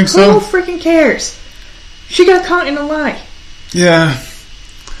 You don't think so? Who freaking cares? She got caught in a lie. Yeah.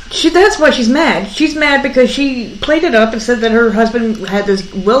 That's why she's mad. She's mad because she played it up and said that her husband had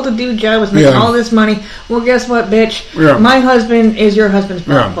this well-to-do job, was making all this money. Well, guess what, bitch? Yeah. My husband is your husband's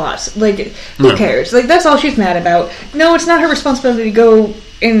boss. Like, who cares? Like, that's all she's mad about. No, it's not her responsibility to go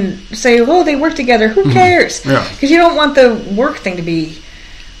and say, oh, they work together. Who cares? Because you don't want the work thing to be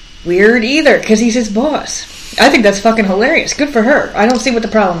weird either, because he's his boss. I think that's fucking hilarious. Good for her. I don't see what the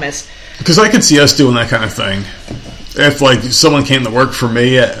problem is. Because I could see us doing that kind of thing. If, like, someone came to work for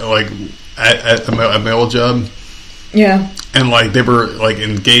me at my old job. Yeah. And, like, they were, like,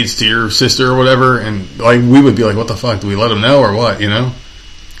 engaged to your sister or whatever, and, like, we would be like, what the fuck? Do we let them know or what, you know?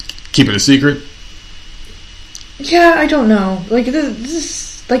 Keep it a secret? Yeah, I don't know. Like,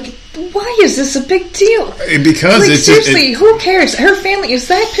 this like, why is this a big deal? Because like, seriously, who cares? Her family is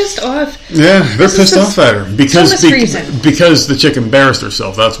that pissed off? Yeah, they're pissed off at her. Because the chick embarrassed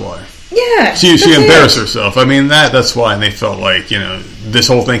herself, that's why. Yeah. She embarrassed herself. I mean, that's why, and they felt like, you know, this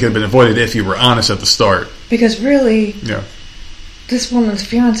whole thing could have been avoided if you were honest at the start. Because really, yeah, this woman's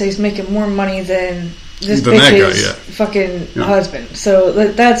fiance is making more money than this bitch's fucking husband. So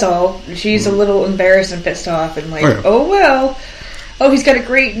that's all. She's a little embarrassed and pissed off and like, oh well. Oh, he's got a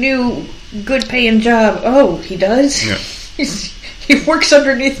great new good paying job. Oh, he does? Yeah. He works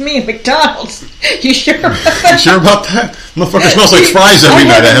underneath me at McDonald's. You sure about that? You sure about that? Motherfucker smells like fries every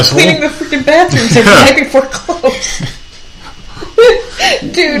night, asshole. Cleaning the freaking bathrooms every night before close.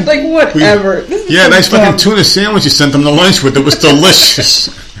 Dude, like, whatever. Nice fucking tuna sandwich you sent them to lunch with. It was delicious.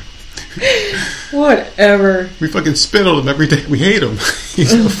 Whatever. We fucking spit on him every day. We hate him.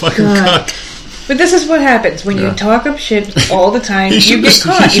 He's a fucking cuck. But this is what happens when you talk up shit all the time. You get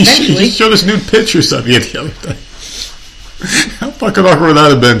caught eventually. He showed us nude pictures of you the other day. How fucking awkward would that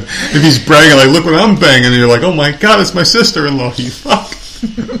have been if he's bragging like, look what I'm banging, and you're like, oh my god, it's my sister-in-law, you fuck.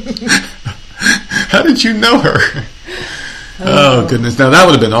 How did you know her? Oh goodness. Now that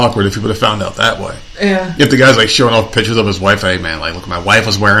would have been awkward if he would have found out that way. Yeah. If the guy's like showing off pictures of his wife, hey man, like look what my wife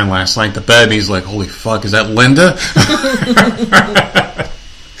was wearing last night to bed, and he's like, holy fuck, is that Linda?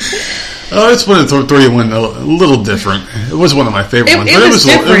 Oh, I just wanted to throw you one a little different. It was one of my favorite ones, but it was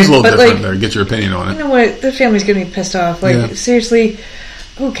a little different there. Get your opinion on it. You know what? The family's going to be pissed off. Like, seriously,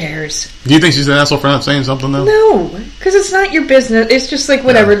 who cares? Do you think she's an asshole for not saying something, though? No, because it's not your business. It's just like,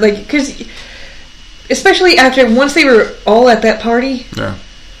 whatever. Like, because, especially once they were all at that party. Yeah.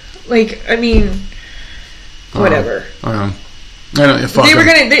 Like, I mean, whatever. I don't know.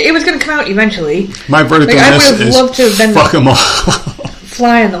 It was gonna come out eventually. My verdict on this is loved to have been fuck them all.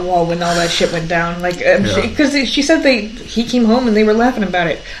 Fly on the wall when all that shit went down. Like, because she said he came home and they were laughing about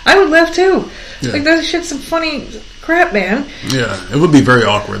it. I would laugh too. Yeah. Like, that shit's some funny crap, man. Yeah, it would be very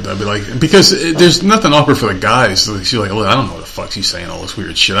awkward. That'd be like, because there's nothing awkward for the guys. So she's like, I don't know what the fuck she's saying, all this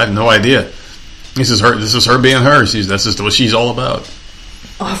weird shit. I have no idea. This is her being her. That's just what she's all about.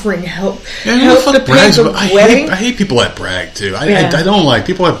 Offering help. Yeah, help to pay the wedding. I hate people that brag too. I don't like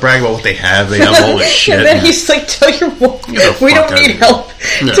people that brag about what they have. They have all this shit. And then he's like, "Tell your wife we don't need help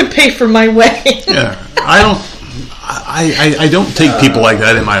to pay for my wedding." Yeah, I don't take people like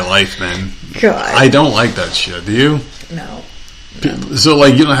that in my life, man. God, I don't like that shit. Do you? No. So,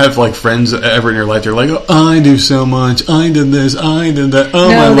 like, you don't have, like, friends ever in your life. They're like, oh, I do so much. I did this. I did that. Oh,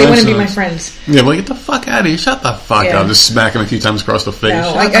 no, they wouldn't be my friends. Yeah, like, get the fuck out of here. Shut the fuck up. Just smack them a few times across the face.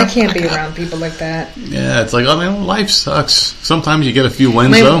 No, I can't be around people like that. Yeah, it's like, life sucks. Sometimes you get a few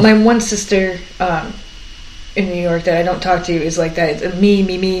wins, though. My one sister in New York that I don't talk to is like that. It's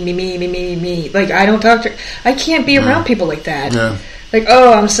me. Like, I don't talk to her. I can't be around people like that. Yeah. Like,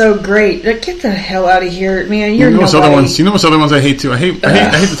 oh, I'm so great. Like, get the hell out of here, man. You're nobody. You know what's other ones I hate too? I hate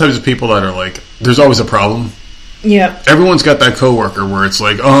the types of people that are like, there's always a problem. Yeah. Everyone's got that coworker where it's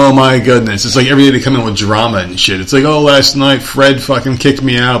like, oh my goodness. It's like every day they come in with drama and shit. It's like, oh, last night Fred fucking kicked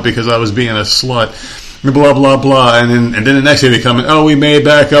me out because I was being a slut. Blah, blah, blah. And then the next day they come in, oh, we made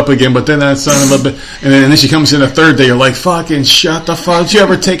back up again, but then that son of a bitch. And then she comes in the third day, you're like, fucking shut the fuck. Did you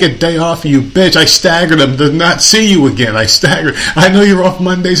ever take a day off, you bitch? I staggered them. Did not see you again. I staggered. I know you're off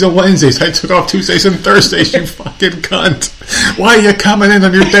Mondays and Wednesdays. I took off Tuesdays and Thursdays, you fucking cunt. Why are you coming in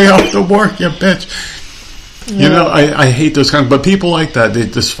on your day off to work, you bitch? You know, I hate those kind of, but people like that, they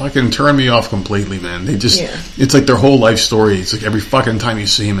just fucking turn me off completely, man. They just, it's like their whole life story. It's like every fucking time you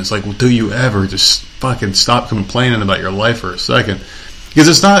see them, it's like, well, do you ever just fucking stop complaining about your life for a second? Because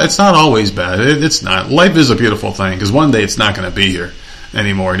it's not always bad. It's not. Life is a beautiful thing, because one day it's not going to be here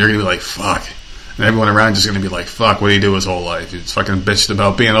anymore, and you're going to be like, fuck. And everyone around is going to be like, fuck, what did he do his whole life? He's fucking bitched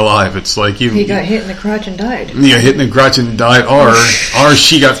about being alive. It's like he got hit in the crotch and died. Yeah, hit in the crotch and died, or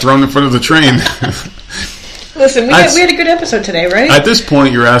she got thrown in front of the train. Listen, we had a good episode today, right? At this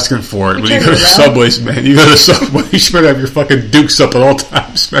point, you're asking for it. When you go to Subways, man, you go to Subway, you should have your fucking dukes up at all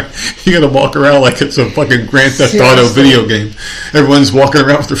times, man. You gotta walk around like it's a fucking Grand Theft Auto video game. Everyone's walking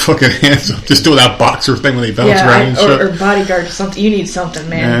around with their fucking hands up, just doing that boxer thing when they bounce around and shit. Or bodyguard or something. You need something,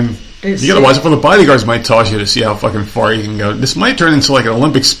 man. You gotta watch it for the bodyguards might toss you to see how fucking far you can go. This might turn into like an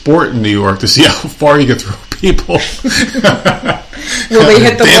Olympic sport in New York to see how far you can throw people. Will they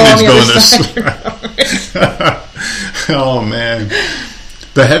hit the ball on the other side? Oh man,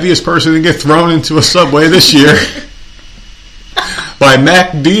 the heaviest person to get thrown into a Subway this year by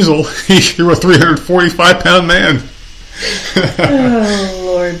Mac Diesel. He threw a 345-pound man. Oh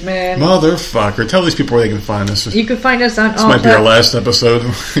Lord, man, motherfucker! Tell these people where they can find us. You can find us on. This might be our last episode.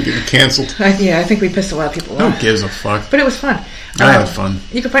 Getting canceled. Yeah, I think we pissed a lot of people off. Who gives a fuck? But it was fun. I had fun.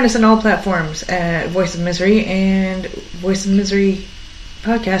 You can find us on all platforms at Voice of Misery and Voice of Misery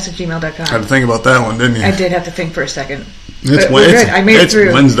Podcast at gmail.com. Had to think about that one, didn't you? I did have to think for a second. I made it through.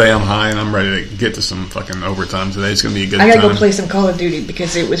 It's Wednesday. I'm high and I'm ready to get to some fucking overtime today. It's gonna be a good time. I gotta go play some Call of Duty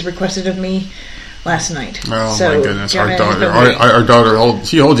because it was requested of me last night. Oh my goodness, our daughter,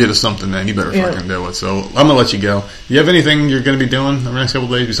 she holds you to something, man. You better fucking do it. So I'm gonna let you go. You have anything you're gonna be doing over the next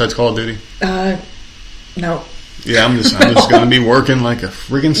couple of days besides Call of Duty? No. Yeah, I'm just gonna be working like a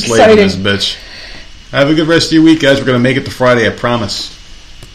friggin' slave in this bitch. Have a good rest of your week, guys. We're gonna make it to Friday, I promise.